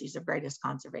species of greatest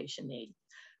conservation need.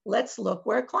 Let's look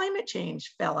where climate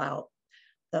change fell out.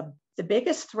 The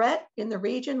biggest threat in the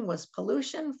region was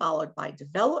pollution, followed by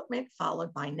development,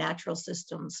 followed by natural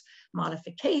systems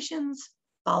modifications,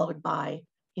 followed by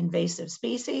invasive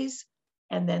species.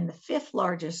 And then the fifth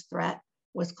largest threat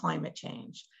was climate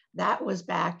change. That was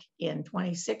back in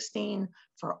 2016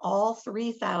 for all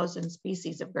 3,000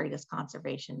 species of greatest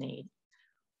conservation need.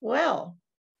 Well,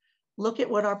 look at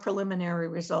what our preliminary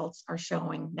results are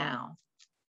showing now.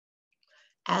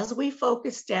 As we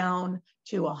focus down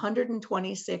to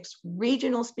 126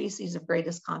 regional species of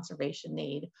greatest conservation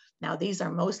need, now these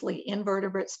are mostly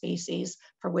invertebrate species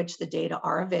for which the data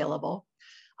are available.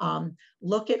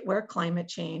 Look at where climate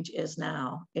change is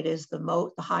now. It is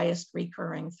the highest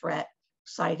recurring threat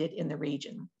cited in the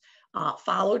region,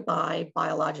 followed by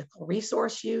biological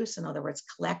resource use, in other words,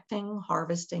 collecting,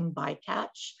 harvesting,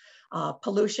 bycatch,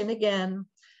 pollution again,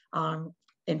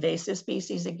 invasive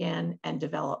species again, and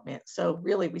development. So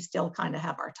really, we still kind of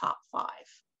have our top 5.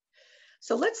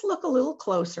 So let's look a little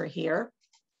closer here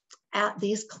at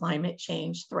these climate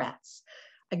change threats.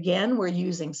 Again, we're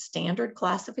using standard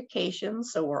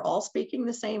classifications, so we're all speaking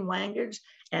the same language,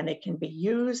 and it can be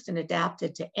used and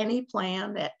adapted to any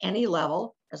plan at any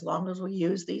level, as long as we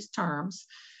use these terms.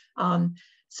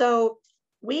 So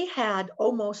we had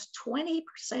almost 20%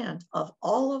 of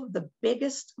all of the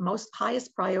biggest,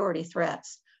 highest priority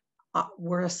threats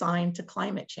were assigned to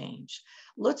climate change.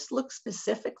 Let's look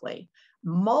specifically.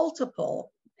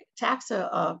 Multiple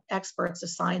taxa experts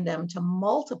assigned them to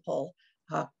multiple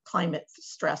climate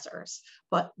stressors,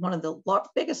 but one of the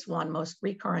biggest one, most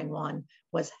recurring one,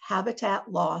 was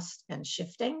habitat loss and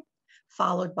shifting,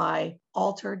 followed by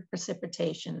altered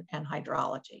precipitation and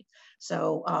hydrology.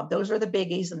 So those are the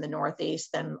biggies in the Northeast,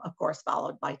 then of course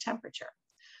followed by temperature.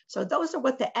 So those are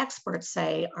what the experts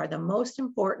say are the most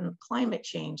important climate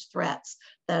change threats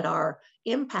that are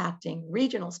impacting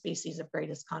regional species of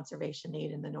greatest conservation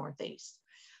need in the Northeast.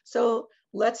 So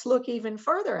let's look even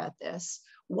further at this.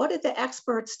 What did the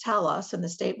experts tell us and the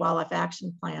state wildlife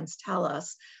action plans tell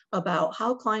us about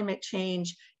how climate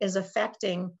change is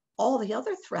affecting all the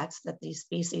other threats that these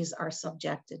species are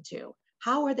subjected to?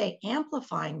 How are they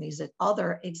amplifying these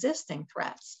other existing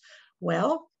threats?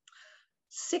 Well,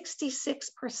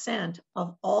 66%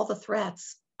 of all the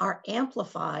threats are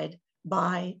amplified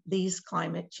by these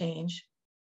climate change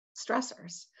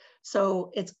stressors.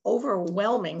 So it's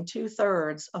overwhelming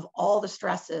 2/3 of all the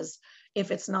stresses. If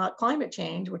it's not climate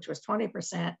change, which was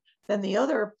 20%, then the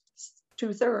other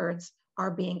 2/3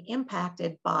 are being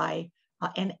impacted by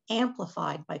and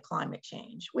amplified by climate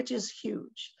change, which is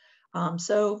huge.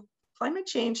 So climate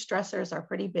change stressors are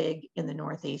pretty big in the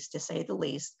Northeast, to say the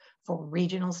least, for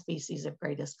regional species of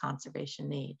greatest conservation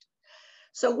need.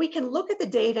 So we can look at the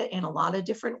data in a lot of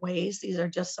different ways. These are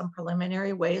just some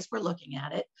preliminary ways we're looking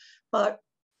at it, but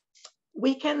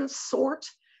we can sort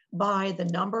by the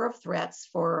number of threats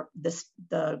for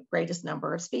the greatest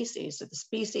number of species. So the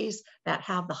species that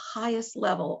have the highest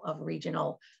level of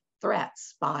regional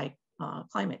threats by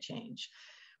climate change.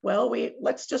 Well,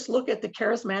 let's just look at the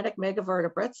charismatic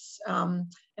megavertebrates.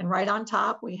 And right on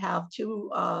top, we have 2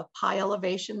 high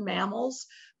elevation mammals.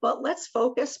 But let's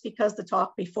focus, because the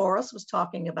talk before us was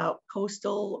talking about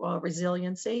coastal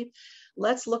resiliency.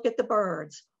 Let's look at the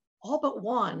birds. All but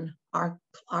one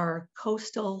are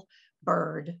coastal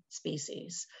bird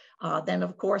species. Then,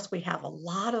 of course, we have a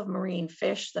lot of marine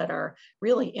fish that are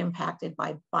really impacted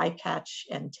by bycatch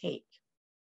and take.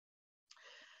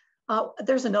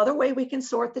 There's another way we can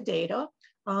sort the data.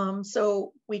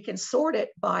 So we can sort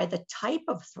it by the type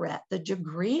of threat, the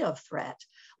degree of threat.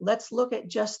 Let's look at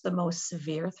just the most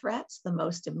severe threats, the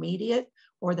most immediate,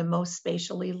 or the most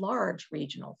spatially large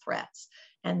regional threats.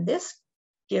 And this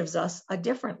gives us a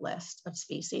different list of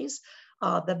species.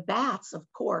 The bats, of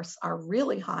course, are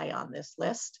really high on this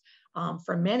list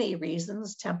for many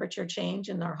reasons: temperature change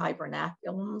in their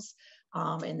hibernaculums,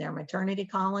 in their maternity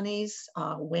colonies,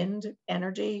 wind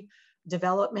energy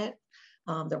development,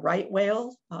 the right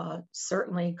whale,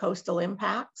 certainly coastal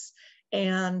impacts.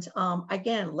 And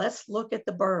again, let's look at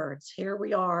the birds. Here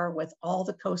we are with all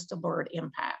the coastal bird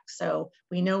impacts. So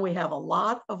we know we have a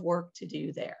lot of work to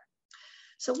do there.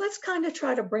 So let's kind of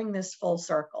try to bring this full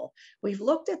circle. We've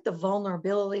looked at the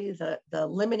vulnerability, the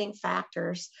limiting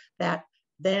factors that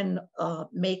then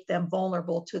make them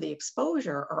vulnerable to the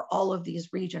exposure, or all of these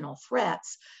regional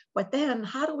threats. But then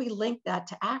how do we link that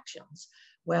to actions?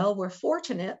 Well, we're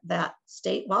fortunate that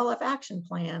state wildlife action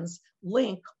plans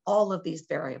link all of these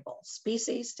variables: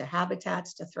 species to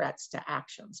habitats to threats to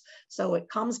actions. So it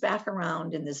comes back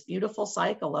around in this beautiful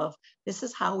cycle of this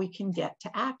is how we can get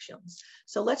to actions.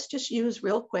 So let's just use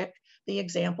real quick the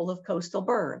example of coastal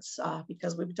birds,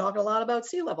 because we've talked a lot about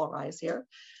sea level rise here.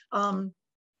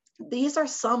 These are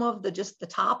some of the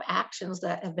top actions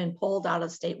that have been pulled out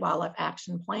of state wildlife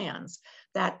action plans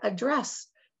that address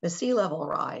the sea level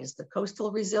rise, the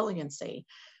coastal resiliency.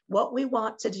 What we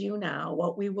want to do now,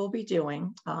 what we will be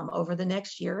doing over the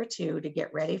next year or two to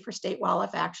get ready for state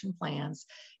wildlife action plans,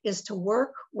 is to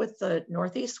work with the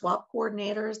Northeast SWAP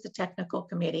coordinators, the technical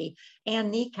committee,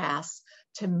 and NE CASC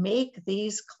to make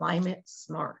these climate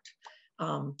smart.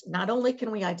 Not only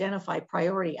can we identify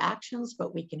priority actions,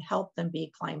 but we can help them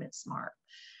be climate smart.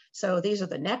 So these are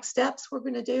the next steps we're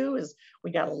going to do. Is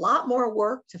we got a lot more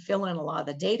work to fill in a lot of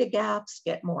the data gaps,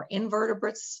 get more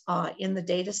invertebrates in the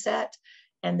data set.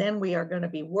 And then we are going to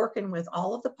be working with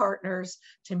all of the partners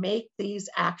to make these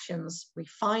actions,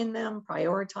 refine them,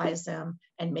 prioritize them,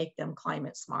 and make them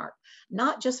climate smart.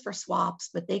 Not just for SWAPs,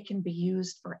 but they can be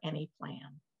used for any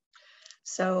plan.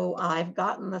 So I've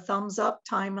gotten the thumbs up,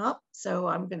 time up, so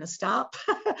I'm going to stop.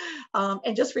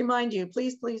 And just remind you,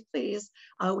 please, please, please,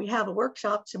 we have a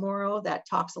workshop tomorrow that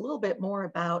talks a little bit more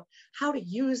about how to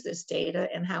use this data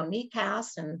and how NE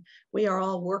CASC, and we are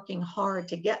all working hard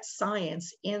to get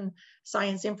science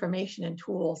information and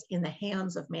tools in the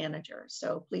hands of managers.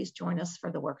 So please join us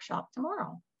for the workshop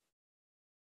tomorrow.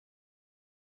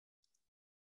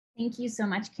 Thank you so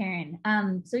much, Karen.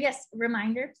 So yes,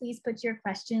 reminder, please put your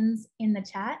questions in the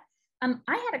chat. I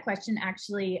had a question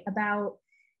actually about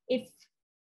if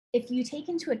you take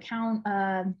into account,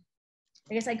 I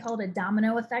guess I call it a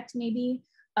domino effect maybe,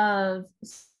 of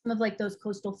some of like those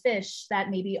coastal fish that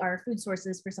maybe are food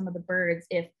sources for some of the birds.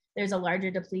 If there's a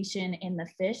larger depletion in the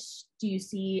fish, do you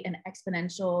see an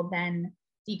exponential then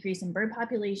decrease in bird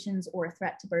populations or a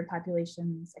threat to bird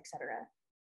populations, et cetera?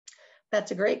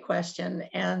 That's a great question,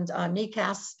 and NE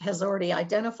CASC has already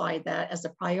identified that as a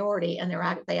priority, and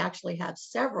they actually have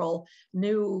several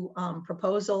new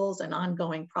proposals and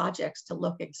ongoing projects to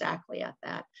look exactly at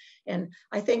that. And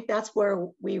I think that's where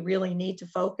we really need to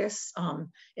focus.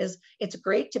 Is it's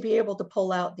great to be able to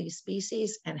pull out these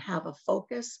species and have a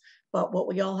focus, But what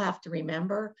we all have to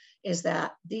remember is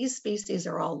that these species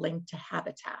are all linked to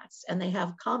habitats, and they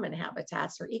have common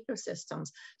habitats or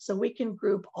ecosystems. So we can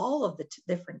group all of the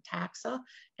different taxa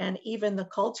and even the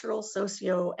cultural,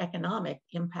 socioeconomic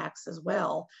impacts as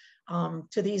well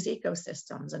to these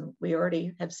ecosystems. And we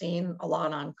already have seen a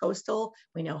lot on coastal,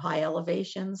 we know high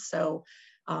elevations. So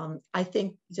I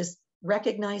think just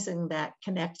recognizing that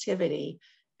connectivity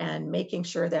and making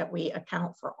sure that we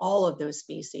account for all of those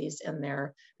species and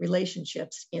their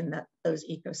relationships in those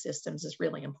ecosystems is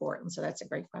really important. So that's a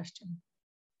great question.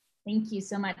 Thank you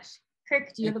so much.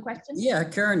 Kirk, do you have a question? Yeah,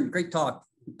 Karen, great talk.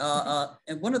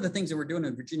 And one of the things that we're doing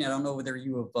in Virginia, I don't know whether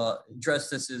you have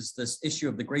addressed this, is this issue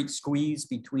of the great squeeze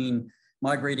between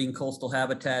migrating coastal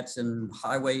habitats and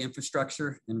highway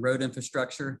infrastructure and road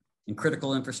infrastructure and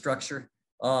critical infrastructure.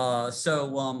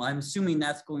 So I'm assuming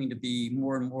that's going to be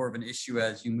more and more of an issue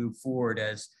as you move forward,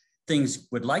 as things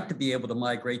would like to be able to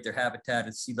migrate their habitat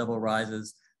as sea level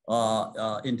rises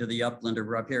into the upland or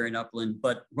riparian upland,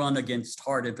 but run against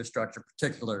hard infrastructure,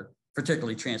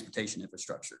 particularly transportation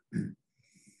infrastructure.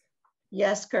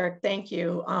 Yes, Kirk, thank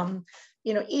you.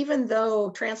 You know, even though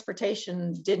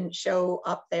transportation didn't show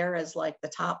up there as like the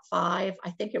top 5, I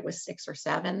think it was 6 or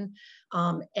 7.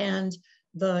 And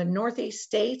the Northeast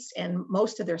states and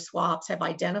most of their swaps have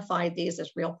identified these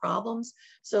as real problems.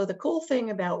 So the cool thing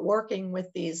about working with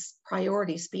these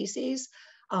priority species,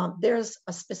 there's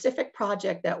a specific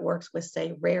project that works with,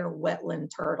 say, rare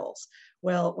wetland turtles.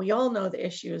 Well, we all know the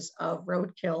issues of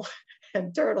roadkill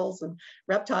and turtles and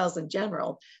reptiles in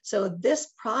general. So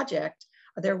this project,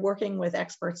 they're working with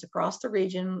experts across the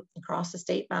region, across the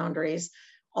state boundaries,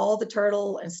 all the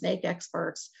turtle and snake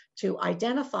experts to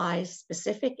identify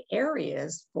specific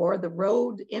areas for the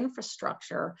road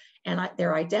infrastructure. And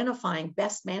they're identifying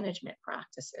best management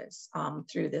practices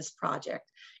through this project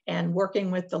and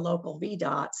working with the local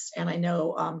VDOTs. And I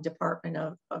know Department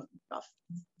of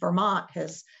Vermont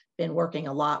has been working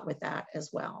a lot with that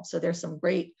as well. So there's some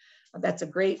great, that's a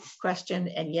great question.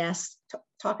 And yes,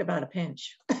 talk about a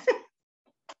pinch.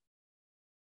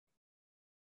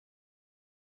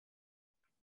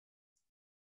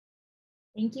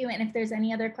 Thank you. And if there's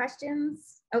any other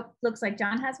questions, oh, looks like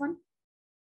John has one.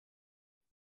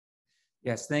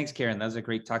 Yes, thanks, Karen. That was a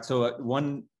great talk. So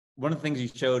one of the things you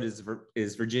showed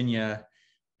is Virginia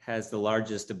has the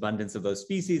largest abundance of those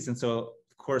species. And so,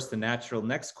 of course, the natural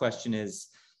next question is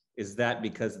that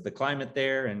because of the climate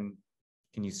there? And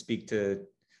can you speak to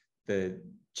the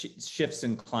shifts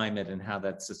in climate and how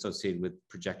that's associated with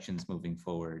projections moving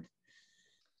forward?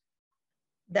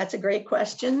 That's a great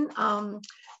question.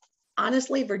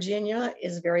 Honestly, Virginia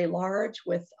is very large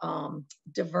with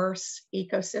diverse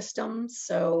ecosystems.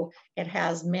 So it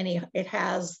has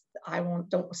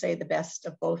don't say the best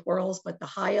of both worlds, but the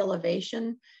high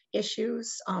elevation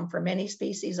issues for many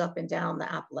species up and down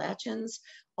the Appalachians,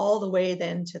 all the way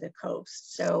then to the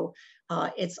coast. So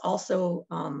it's also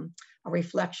a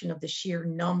reflection of the sheer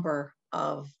number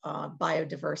of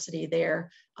biodiversity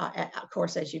there, of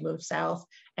course, as you move south.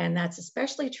 And that's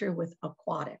especially true with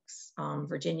aquatics.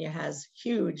 Virginia has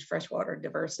huge freshwater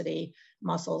diversity,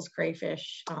 mussels,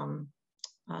 crayfish,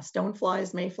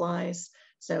 stoneflies, mayflies.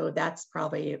 So that's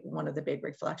probably one of the big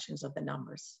reflections of the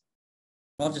numbers.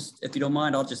 I'll just, if you don't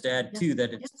mind, I'll just add too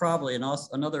that it's probably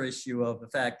another issue of the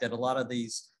fact that a lot of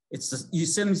these, it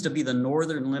seems to be the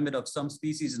northern limit of some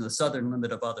species and the southern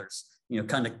limit of others, you know,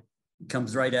 kind of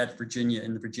comes right at Virginia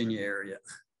in the Virginia area.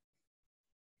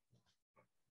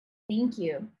 Thank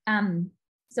you.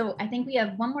 So I think we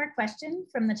have one more question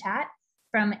from the chat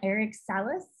from Eric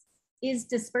Salas. Is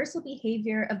dispersal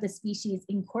behavior of the species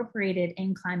incorporated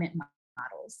in climate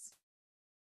models?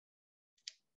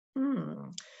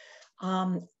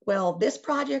 Well, this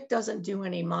project doesn't do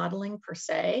any modeling per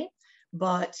se,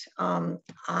 but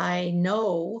I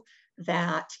know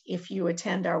that if you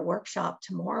attend our workshop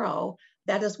tomorrow,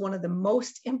 that is one of the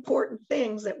most important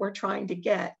things that we're trying to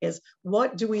get is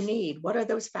what do we need? What are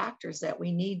those factors that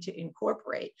we need to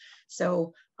incorporate?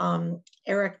 So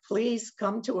Eric, please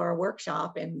come to our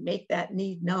workshop and make that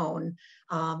need known.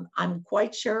 I'm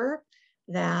quite sure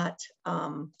that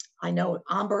I know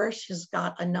Ambarish has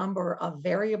got a number of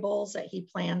variables that he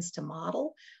plans to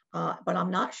model, but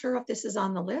I'm not sure if this is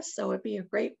on the list. So it'd be a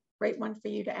great one for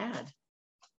you to add.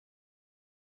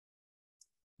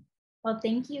 Well,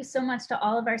 thank you so much to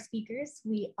all of our speakers.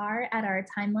 We are at our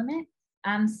time limit.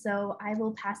 So I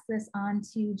will pass this on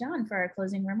to John for our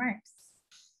closing remarks.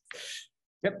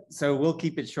 Yep, so we'll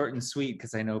keep it short and sweet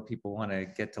because I know people want to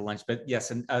get to lunch. But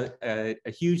yes, a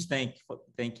huge thank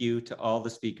you to all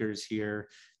the speakers here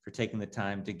for taking the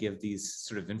time to give these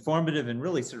sort of informative and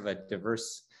really sort of a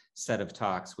diverse set of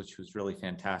talks, which was really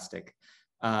fantastic.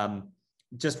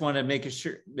 Just want to make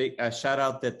a shout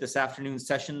out that this afternoon's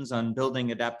sessions on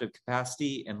building adaptive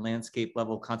capacity and landscape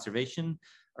level conservation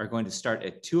are going to start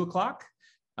at 2 o'clock.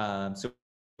 So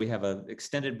we have an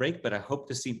extended break, but I hope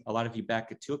to see a lot of you back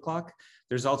at 2 o'clock.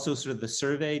 There's also sort of the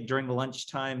survey during the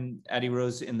lunchtime. Addie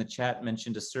Rose in the chat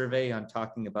mentioned a survey on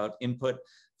talking about input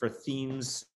for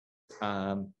themes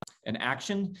and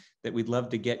action that we'd love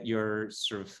to get your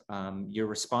sort of your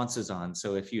responses on.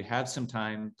 So if you have some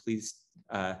time, please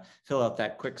fill out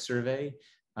that quick survey,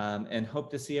 and hope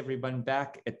to see everyone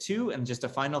back at 2. And just a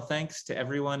final thanks to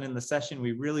everyone in the session.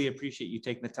 We really appreciate you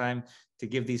taking the time to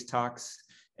give these talks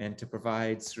and to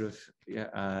provide sort of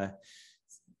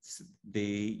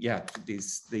the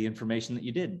information that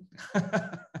you did.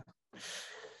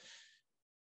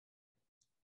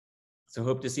 So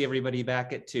hope to see everybody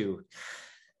back at 2.